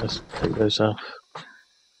it. Let's take those off.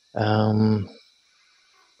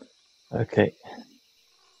 Okay.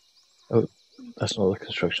 Oh, that's not the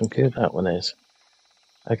construction queue, that one is.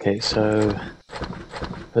 Okay, so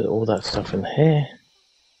put all that stuff in here.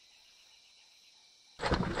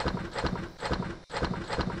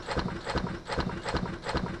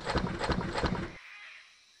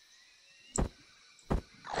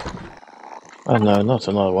 Oh no, not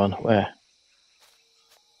another one. Where?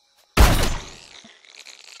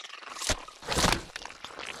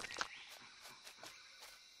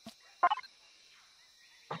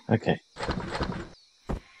 Okay.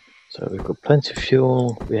 So we've got plenty of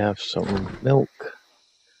fuel. We have some milk.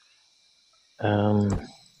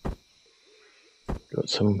 Got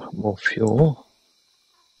some more fuel.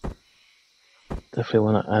 Definitely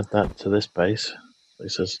want to add that to this base.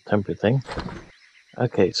 This is a temporary thing.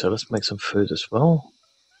 Okay, so let's make some food as well.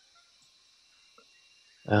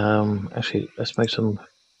 Actually, let's make some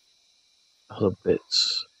other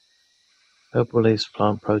bits. Herb release,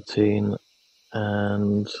 plant protein,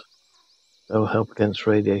 and they'll help against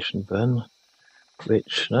radiation burn,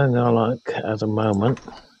 which, knowing our luck at the moment,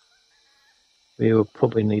 we will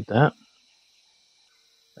probably need that.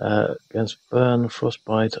 Against burn,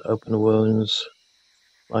 frostbite, open wounds,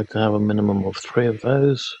 like to have a minimum of 3 of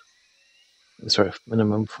those. Sorry,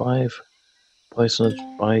 minimum 5. Poisonous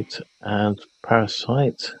bite and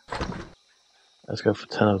parasite. Let's go for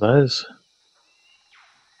 10 of those.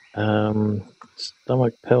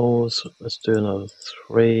 Stomach pills, let's do another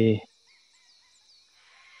 3.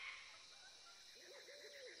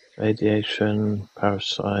 Radiation,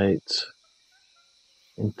 parasite,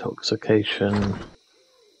 intoxication.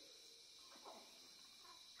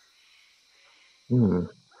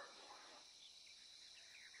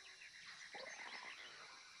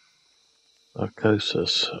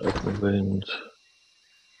 Narcosis, open wound.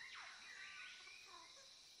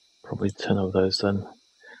 Probably 10 of those then.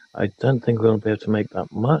 I don't think we'll be able to make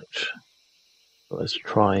that much, but let's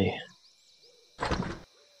try.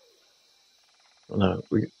 Oh, no,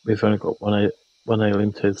 we've only got one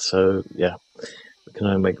alien tooth, so yeah, we can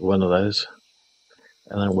only make 1 of those.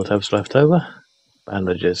 And then whatever's left over,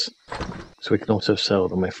 bandages. So we can also sell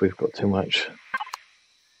them if we've got too much.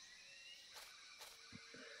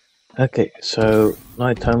 Okay, so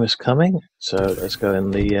nighttime is coming, so let's go in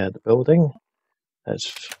the building.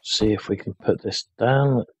 Let's see if we can put this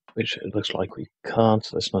down, which it looks like we can't.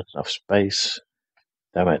 There's not enough space.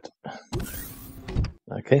 Damn it.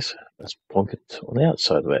 Okay, so let's plonk it on the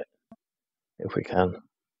outside of it, if we can.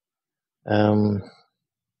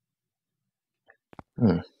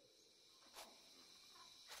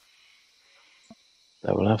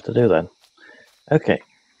 That will have to do then. Okay.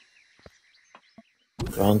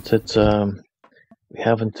 Granted, we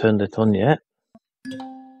haven't turned it on yet.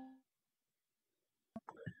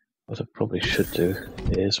 What I probably should do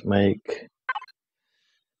is make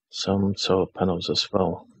some solar panels as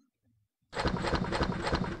well.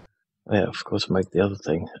 Yeah, of course, make the other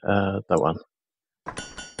thing, that one.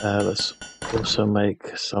 Let's also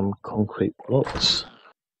make some concrete blocks.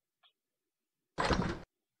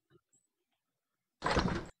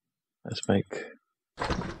 Let's make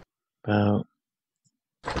about,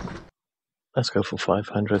 let's go for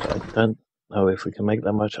 500. I don't know if we can make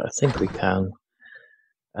that much. I think we can.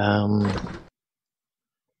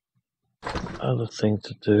 Other thing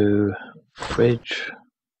to do, fridge.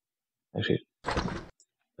 Actually,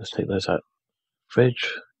 let's take those out.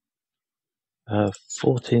 Fridge.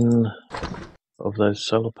 14 of those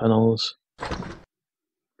solar panels.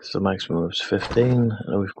 Because the maximum is 15,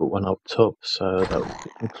 and we've got one up top, so that will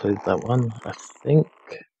include that one, I think.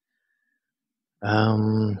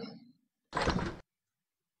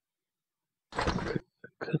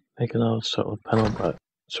 Could make another solar panel, but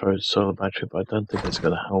solar battery, but I don't think it's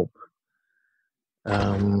going to help.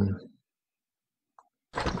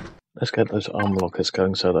 Let's get those armor lockers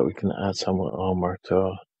going so that we can add some armor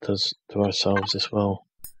to ourselves as well.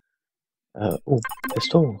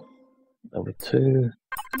 Pistol, number 2,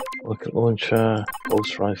 rocket launcher,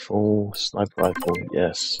 pulse rifle, sniper rifle,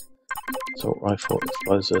 yes, assault rifle,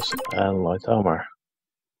 explosives, and light armor.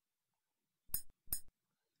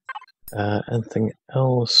 Anything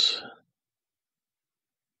else?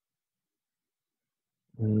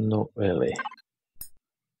 Not really.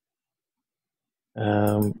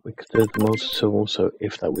 We could do the multi-tool also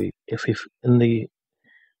if in the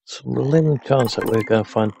slim chance that we're going to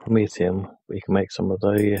find Promethium, we can make some of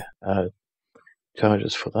the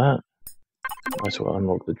charges for that. Might as well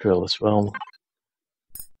unlock the drill as well.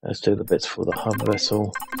 Let's do the bits for the hub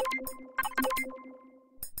vessel.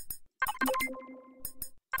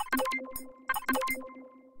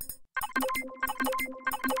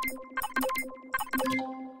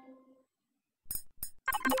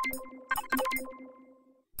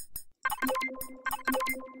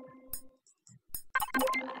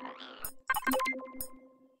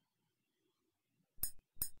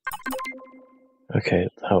 Okay,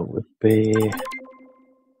 that would be,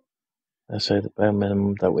 let's say, the bare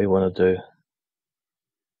minimum that we want to do.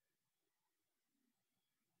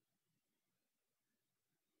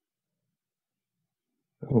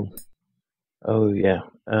 Oh yeah,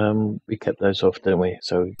 we kept those off, didn't we?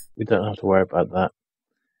 So we don't have to worry about that.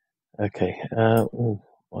 Okay,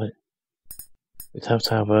 we'd have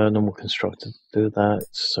to have a normal constructor to do that,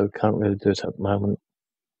 so can't really do it at the moment.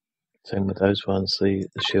 Same with those ones, the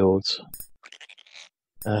shields.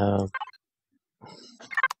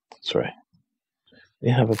 Sorry.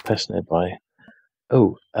 We have a pest nearby.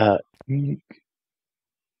 Oh, those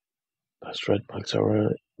red bugs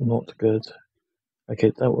are not good.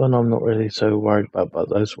 Okay, that one I'm not really so worried about, but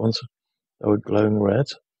those ones that were glowing red,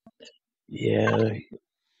 yeah,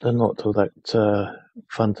 they're not all that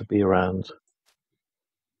fun to be around.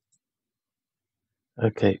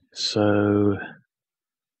 Okay, so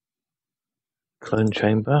clone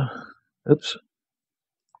chamber. Oops.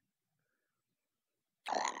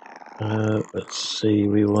 Let's see,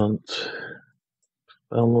 we want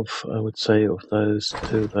 12, I would say, of those,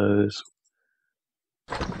 2 of those.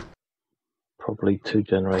 Probably 2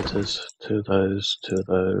 generators, 2 of those, 2 of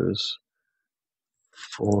those,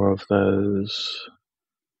 4 of those,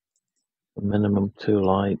 minimum 2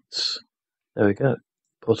 lights. There we go,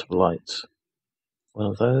 portable lights. 1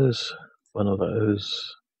 of those, 1 of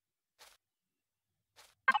those.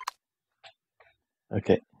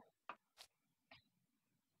 Okay.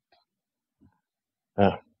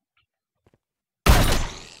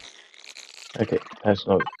 Okay, that's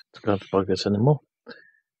not going to bug us anymore.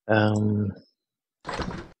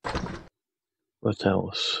 What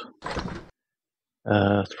else?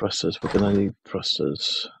 Thrusters, we're going to need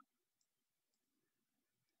thrusters.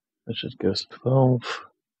 That should give us 12.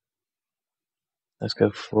 Let's go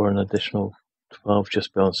for an additional 12 just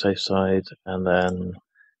to be on the safe side, and then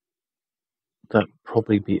that'd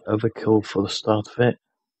probably be overkill for the start of it.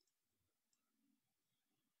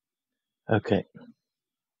 Okay.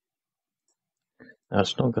 Now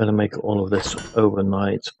it's not going to make all of this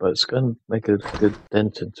overnight, but it's going to make a good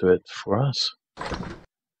dent into it for us.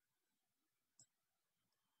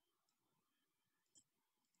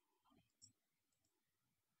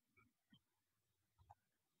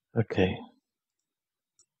 Okay.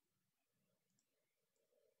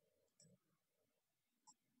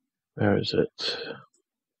 Where is it?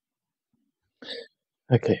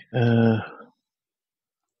 Okay,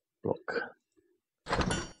 block.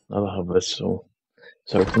 Another hub vessel.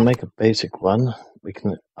 So we can make a basic one. We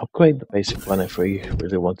can upgrade the basic one if we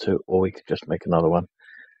really want to, or we could just make another one.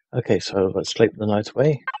 Okay, so let's sleep the night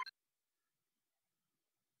away.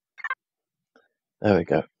 There we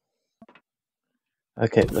go.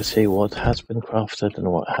 Okay, let's see what has been crafted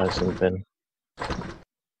and what hasn't been.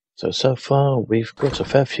 So far we've got a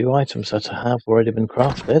fair few items that have already been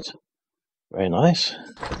crafted. Very nice.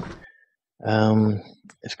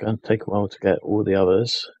 It's going to take a while to get all the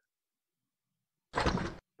others.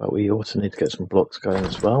 But we also need to get some blocks going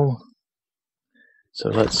as well. So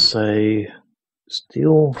let's say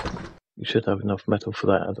steel. You should have enough metal for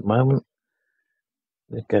that at the moment.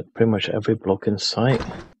 We get pretty much every block in sight.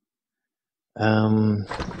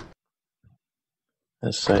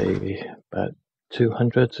 Let's say about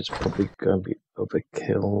 200. It's probably going to be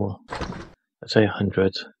overkill. Let's say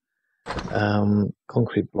 100.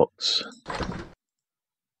 Concrete blocks.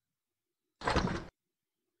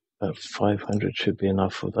 About 500 should be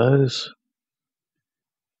enough for those.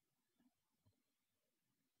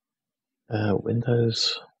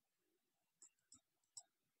 Windows.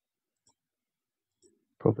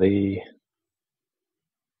 Probably.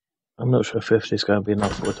 I'm not sure 50 is going to be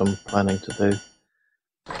enough for what I'm planning to do.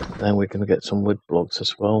 Then we're going to get some wood blocks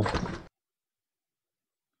as well.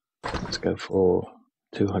 Let's go for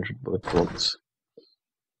 200 wood blocks.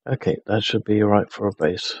 Okay, that should be alright for a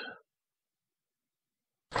base.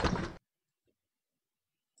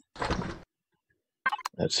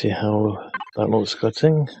 Let's see how that looks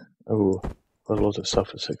cutting. Oh, quite a lot of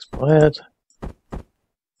stuff is expired.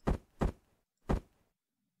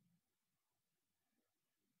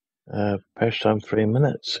 Perish time 3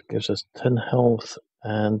 minutes, gives us 10 health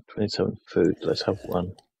and 27 food. Let's have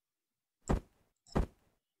one.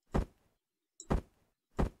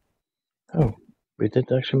 Oh, we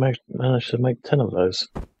did actually manage to make 10 of those.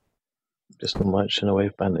 Just not much in the way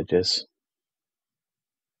of bandages.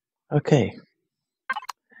 Okay,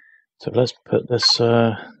 so let's put this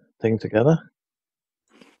thing together.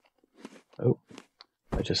 Oh,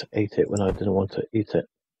 I just ate it when I didn't want to eat it.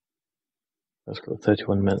 That's got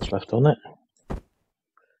 31 minutes left on it.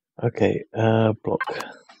 Okay, block.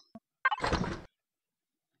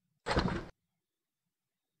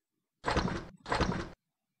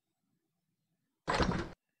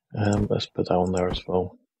 Let's put that on there as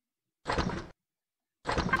well.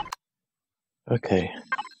 Okay.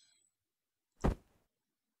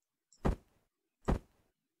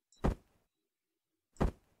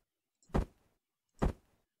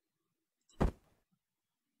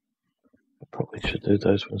 I probably should do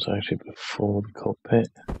those ones actually before the cockpit.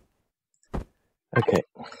 Okay.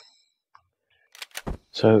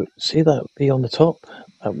 So see that V on the top?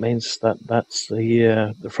 That means that that's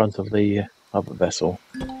the front of the other vessel.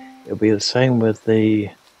 It'll be the same with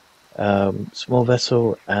the small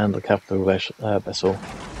vessel and the capital vessel.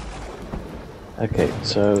 Okay,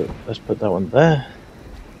 so let's put that one there.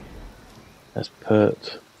 Let's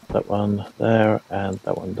put that one there and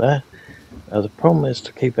that one there. The problem is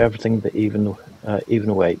to keep everything the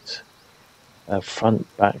even weight,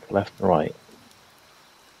 front, back, left, and right.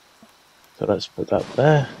 So let's put that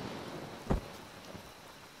there,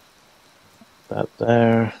 that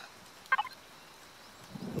there.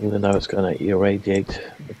 Even though it's going to irradiate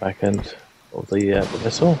the back end of the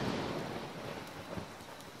vessel.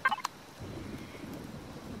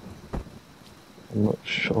 I'm not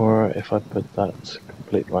sure if I put that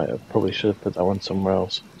completely right. I probably should have put that one somewhere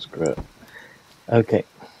else. Screw it. Okay.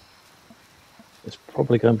 It's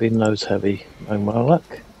probably going to be nose heavy, knowing my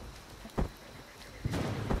luck.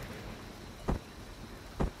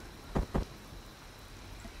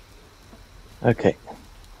 Okay.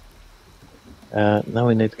 Now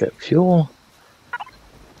we need to get fuel,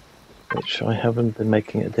 which I haven't been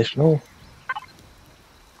making additional.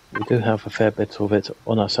 We do have a fair bit of it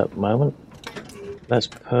on us at the moment. Let's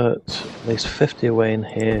put at least 50 away in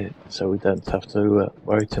here so we don't have to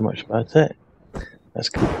worry too much about it. Let's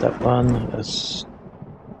keep that one. Let's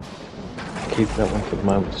keep that one for the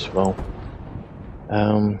moment as well.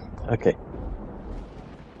 Okay.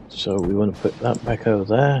 So we want to put that back over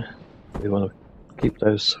there. We want to keep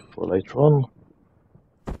those for later on.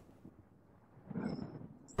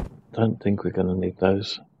 Don't think we're going to need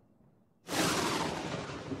those.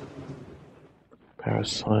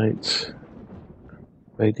 Parasite,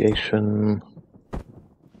 radiation.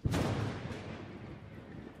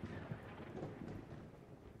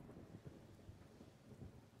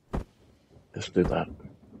 Let's do that.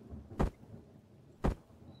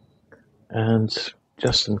 And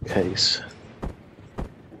just in case.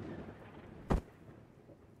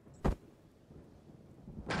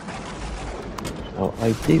 Now,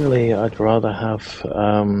 ideally, I'd rather have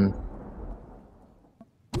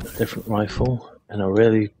different rifle, and I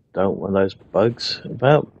really don't want those bugs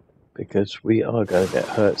about, because we are going to get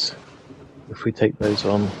hurt if we take those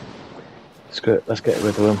on. Screw it, let's get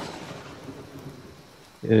rid of them.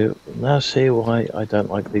 You now see why I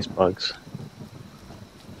don't like these bugs.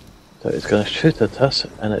 So it's going to shoot at us,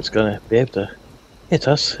 and it's going to be able to hit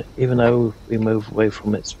us even though we move away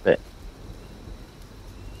from its bit.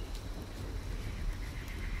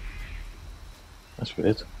 That's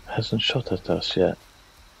weird. It hasn't shot at us yet.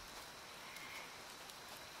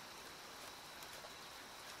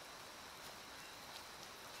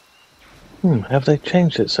 Have they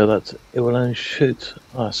changed it so that it will only shoot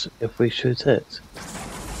us if we shoot it?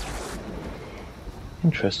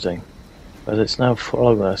 Interesting. But it's now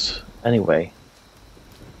following us anyway.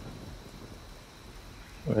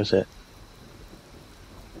 Where is it?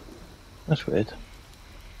 That's weird.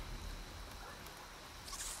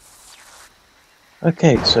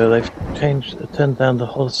 Okay, so they've turned down the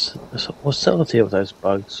hostility of those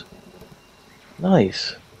bugs.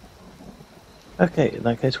 Nice. Okay, in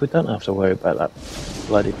that case we don't have to worry about that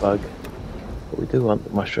bloody bug. But we do want the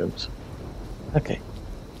mushrooms. Okay.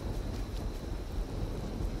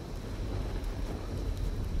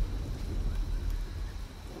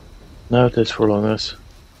 No, it is following us.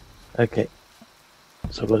 Okay.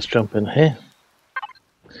 So let's jump in here.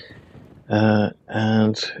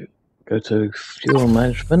 And go to fuel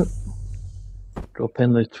management. Drop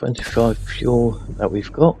in the 25 fuel that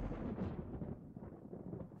we've got.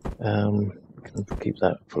 We can keep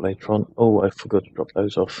that for later on. Oh, I forgot to drop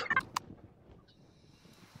those off.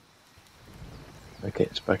 Okay,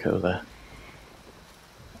 it's back over there.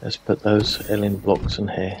 Let's put those alien blocks in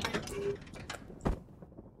here.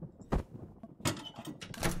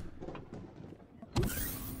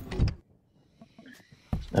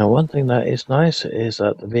 Now, one thing that is nice is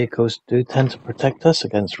that the vehicles do tend to protect us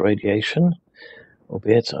against radiation,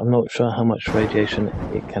 albeit I'm not sure how much radiation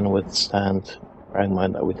it can withstand, bearing in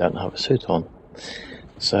mind that we don't have a suit on.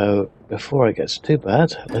 So, before it gets too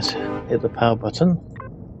bad, let's hit the power button.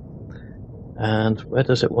 And where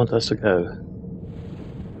does it want us to go?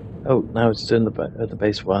 Oh, now it's doing the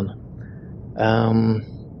base one.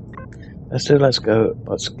 Let's go,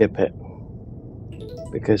 but skip it.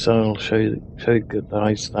 Because I'll show you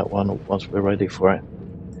guys that one once we're ready for it.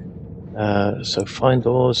 So find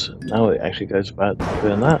ores. Now it actually goes about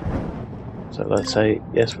doing that. So let's say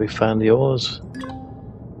yes, we found the ores.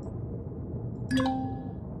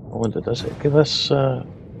 I wonder, does it give us?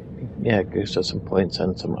 Yeah, it gives us some points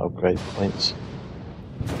and some upgrade points.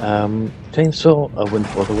 Chainsaw, I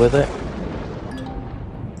wouldn't bother with it.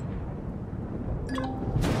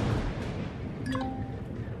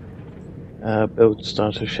 Build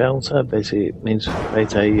starter shelter basically means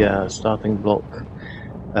create a starting block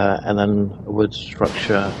and then a wood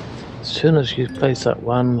structure. As soon as you place that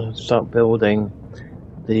one, start building,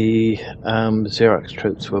 the Xerox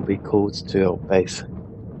troops will be called to your base.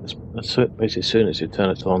 Basically, as soon as you turn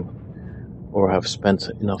it on or have spent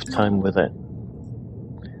enough time with it.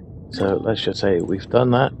 So let's just say we've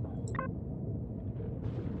done that.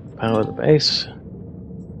 Power the base.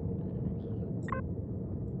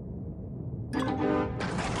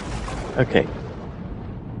 Okay,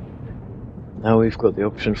 now we've got the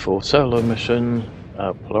option for solo mission,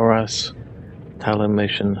 Polaris, Talon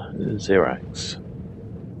mission, Xerox.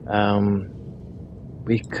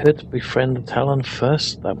 We could befriend the Talon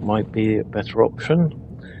first, that might be a better option.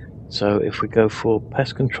 So if we go for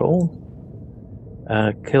pest control,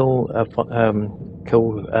 kill I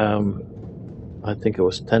think it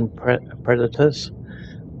was 10 predators.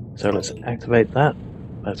 So let's activate that,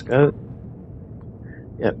 let's go.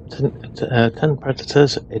 Yep, 10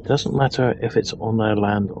 predators. It doesn't matter if it's on their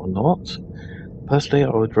land or not. Personally,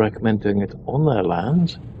 I would recommend doing it on their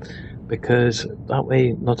land, because that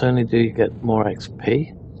way not only do you get more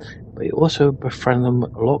XP, but you also befriend them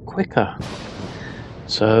a lot quicker.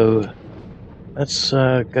 So let's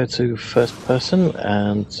go to first person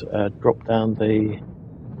and drop down the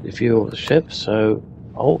view of the ship. So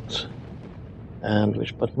Alt, and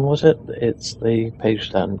which button was it? It's the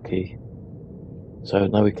page down key. So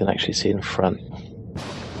now we can actually see in front.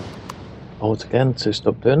 Alt again to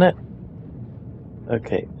stop doing it.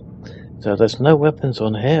 Okay, so there's no weapons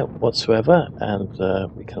on here whatsoever,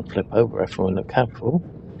 and we can flip over if we're not careful.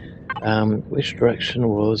 Which direction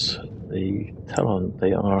was the Talon?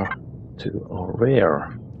 They are to our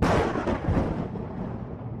rear.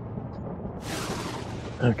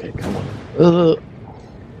 Okay, come on.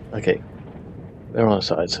 Okay, they're on the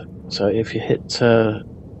sides. So if you hit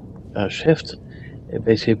shift, it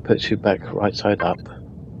basically puts you back right side up.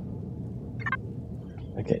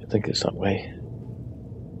 Okay, I think it's that way.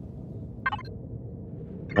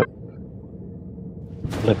 Nope.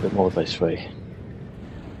 little bit more this way.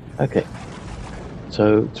 Okay,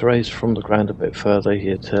 so to raise from the ground a bit further,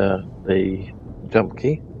 you hit the jump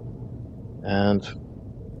key, and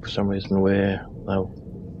for some reason we're now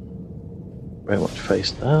very much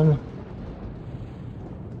face down.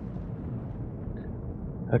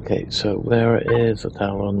 Okay, so where is the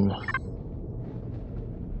Talon?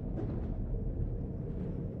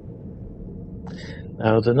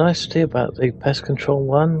 Now the nicety about the pest control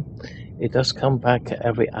one, it does come back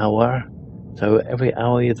every hour. So every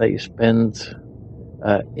hour that you spend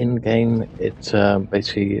in-game, it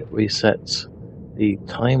basically resets the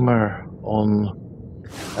timer on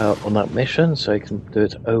that mission, so you can do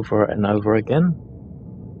it over and over again.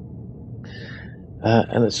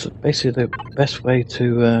 And it's basically the best way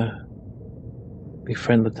to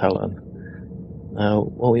befriend the Talon. Now,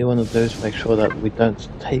 what we want to do is make sure that we don't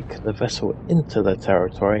take the vessel into their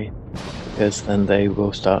territory, because then they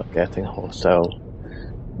will start getting hostile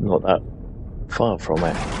not that far from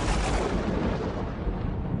it.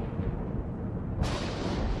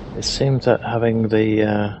 It seems that having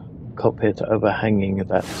the cockpit overhanging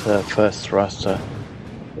that first thruster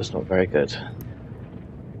was not very good.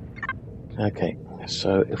 Okay,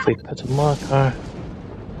 so if we put a marker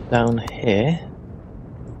down here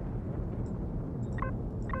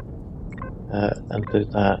and do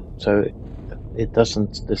that so it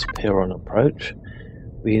doesn't disappear on approach,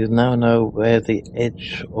 we now know where the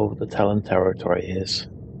edge of the Talon territory is.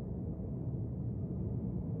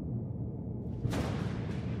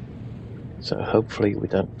 So hopefully we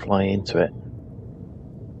don't fly into it.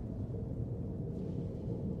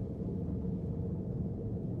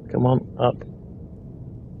 Come on, up.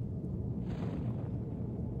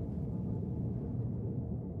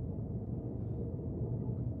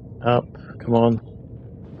 Up, come on,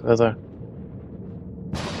 further.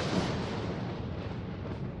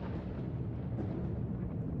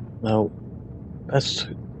 Now,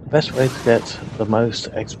 the best way to get the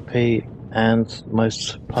most XP and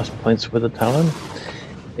most plus points with the Talon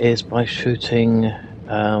is by shooting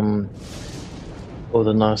all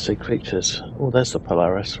the nasty creatures. Oh, there's the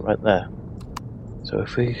Polaris right there. So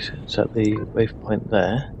if we set the waypoint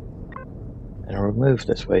there and remove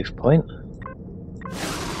this waypoint,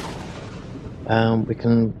 we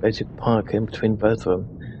can basically park in between both of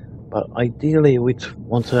them. But ideally we'd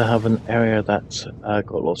want to have an area that's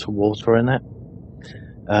got lots of water in it,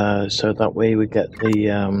 so that way we get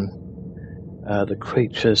the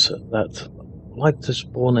creatures that like to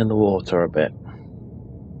spawn in the water a bit,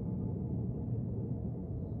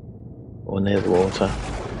 or near the water.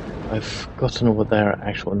 I've forgotten what their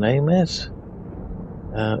actual name is.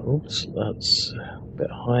 Oops, that's a bit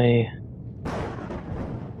high.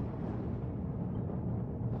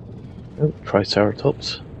 Oh,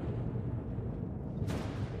 Triceratops.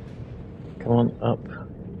 Come on, up,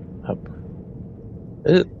 up.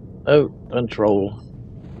 Oh, don't roll.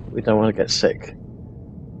 We don't want to get sick.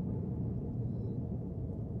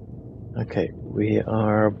 Okay, we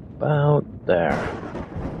are about there.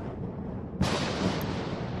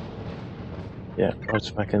 Yeah, right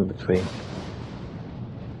smack in between.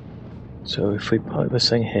 So if we park this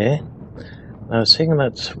thing here, now seeing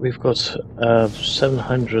that we've got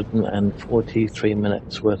 743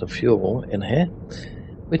 minutes worth of fuel in here,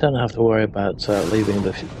 we don't have to worry about leaving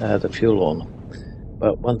the fuel on.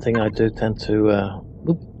 But one thing I do tend to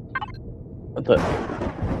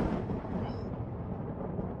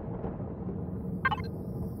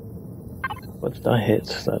what did I hit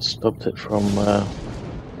that stopped it from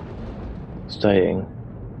staying?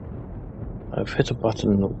 I've hit a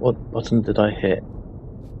button. What button did I hit?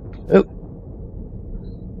 Oh!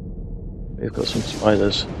 We've got some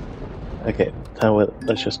spiders. Okay,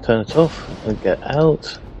 let's just turn it off and get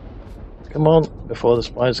out. Come on, before the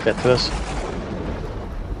spiders get to us.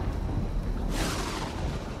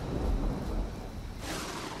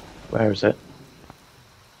 Where is it?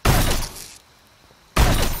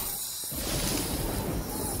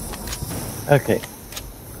 Okay,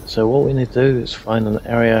 so what we need to do is find an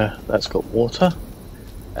area that's got water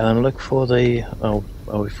and look for the... oh,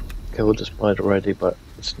 we've killed the spider already, but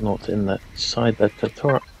it's not in that side that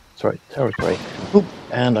territory. Oop,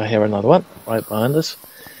 and I hear another one right behind us.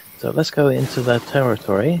 So let's go into their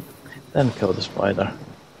territory, then kill the spider.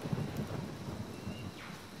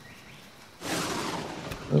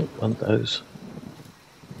 Oh, one of those.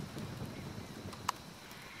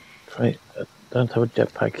 Great, I don't have a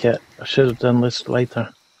jetpack yet. I should have done this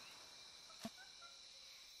later.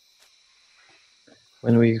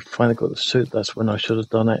 When we finally got the suit, that's when I should have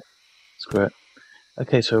done it. Screw it.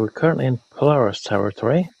 Okay, so we're currently in Polaris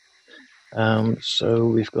territory. So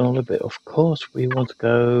we've gone a little bit off course. We want to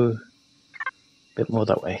go bit more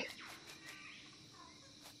that way.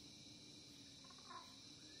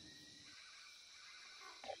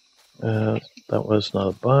 That was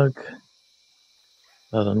another bug.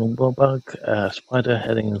 Another normal bug. Spider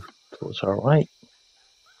heading towards our right.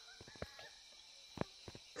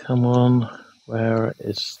 Come on. Where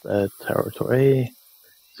is the territory?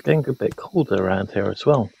 It's getting a bit colder around here as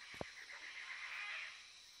well.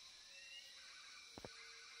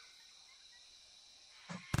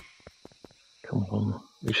 Come on.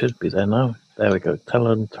 We should be there now. There we go.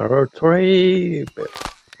 Talon territory. Bit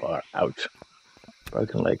far out.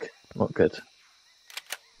 Broken leg. Not good.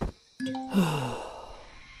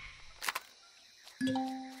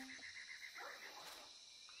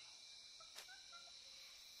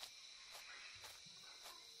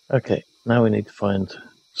 Okay, now we need to find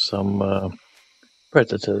some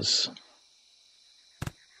predators.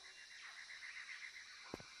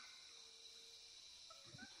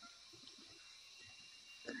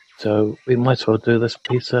 So we might as well do this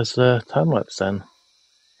piece as a time-lapse then.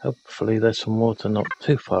 Hopefully there's some water not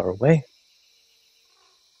too far away.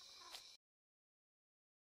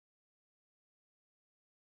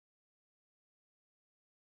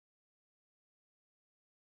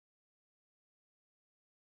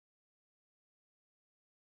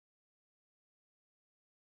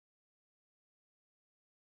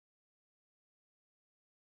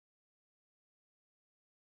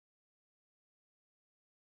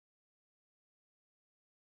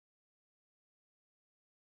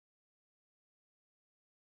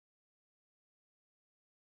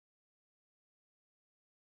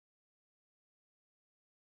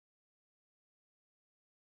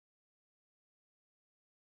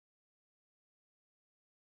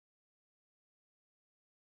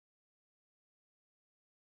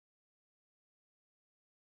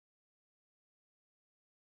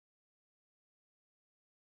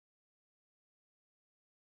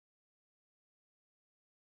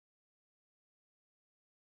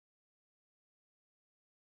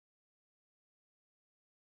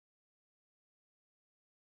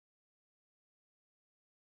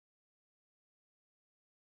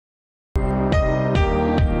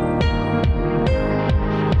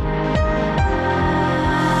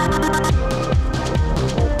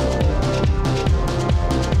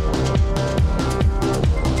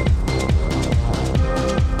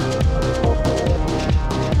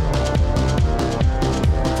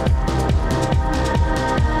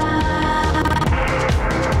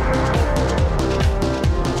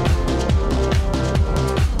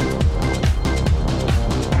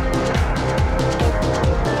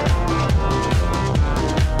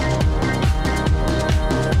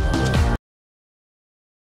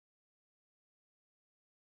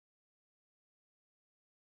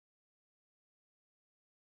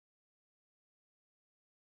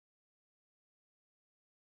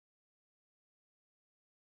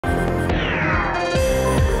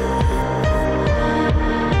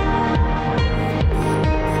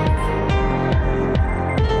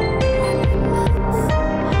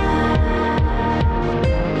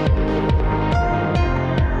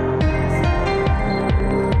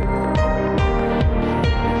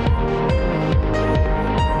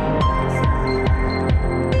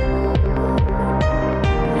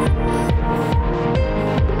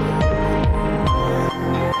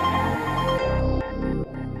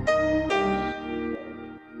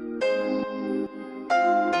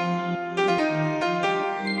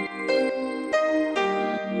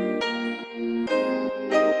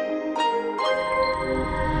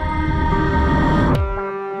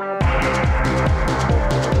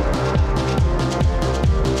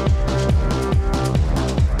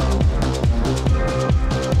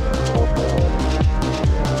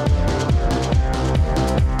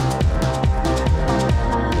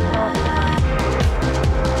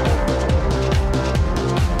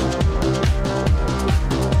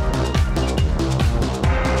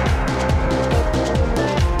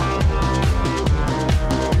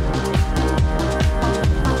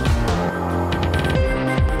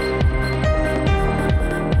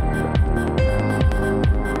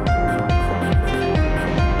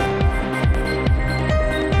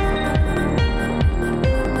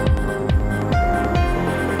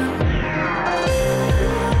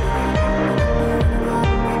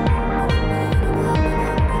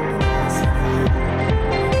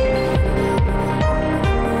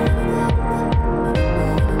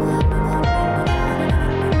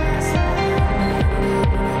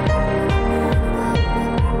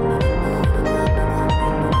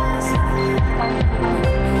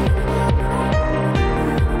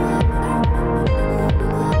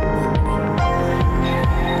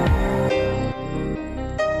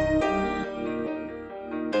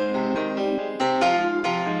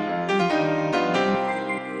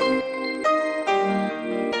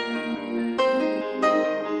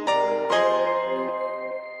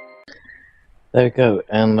 there you go,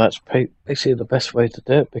 and that's basically the best way to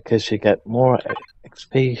do it, because you get more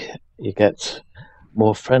XP, you get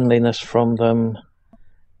more friendliness from them,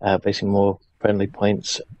 basically more friendly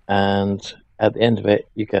points, and at the end of it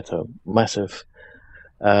you get a massive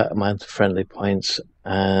amount of friendly points,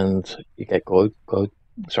 and you get gold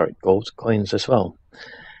coins as well.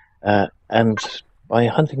 And by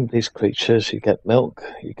hunting these creatures, you get milk,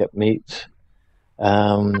 you get meat,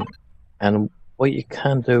 and what you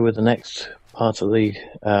can do with the next part of the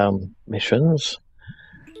missions,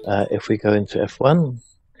 if we go into F1,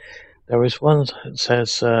 there is one that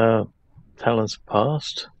says Talents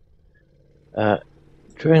Past.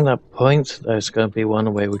 During that point, there's going to be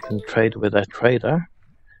one where we can trade with a trader.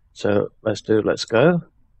 So let's go.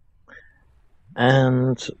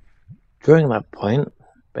 And during that point,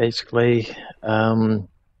 basically, let's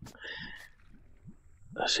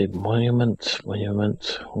see, monument,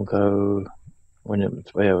 we'll go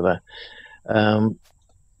monument way over there.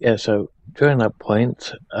 Yeah, so during that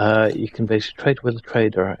point, you can basically trade with a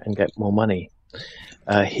trader and get more money.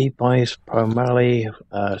 He buys primarily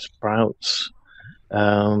sprouts,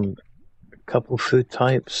 a couple food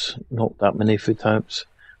types, not that many food types,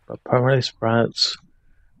 but primarily sprouts,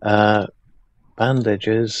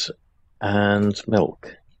 bandages, and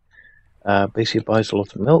milk. Basically buys a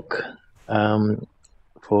lot of milk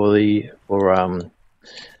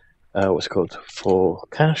for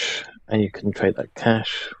cash, and you can trade that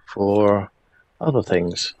cash for other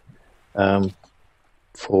things,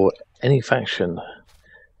 for any faction.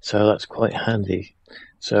 So that's quite handy.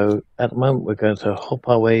 So at the moment we're going to hop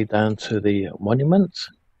our way down to the monument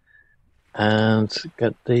and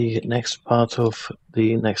get the next part of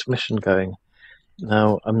the next mission going.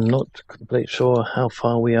 Now, I'm not completely sure how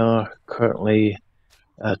far we are currently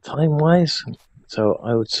time-wise, so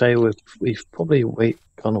I would say we've probably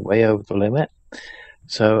gone way over the limit.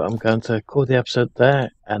 So I'm going to call the episode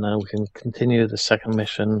there, and then we can continue the second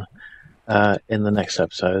mission in the next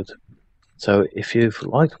episode. So if you've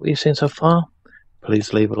liked what you've seen so far,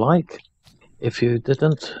 please leave a like. If you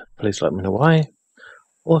didn't, please let me know why.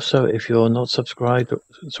 Also, if you're not subscribed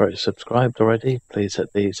already, please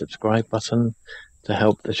hit the subscribe button to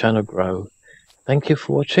help the channel grow. Thank you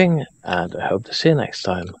for watching, and I hope to see you next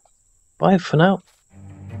time. Bye for now.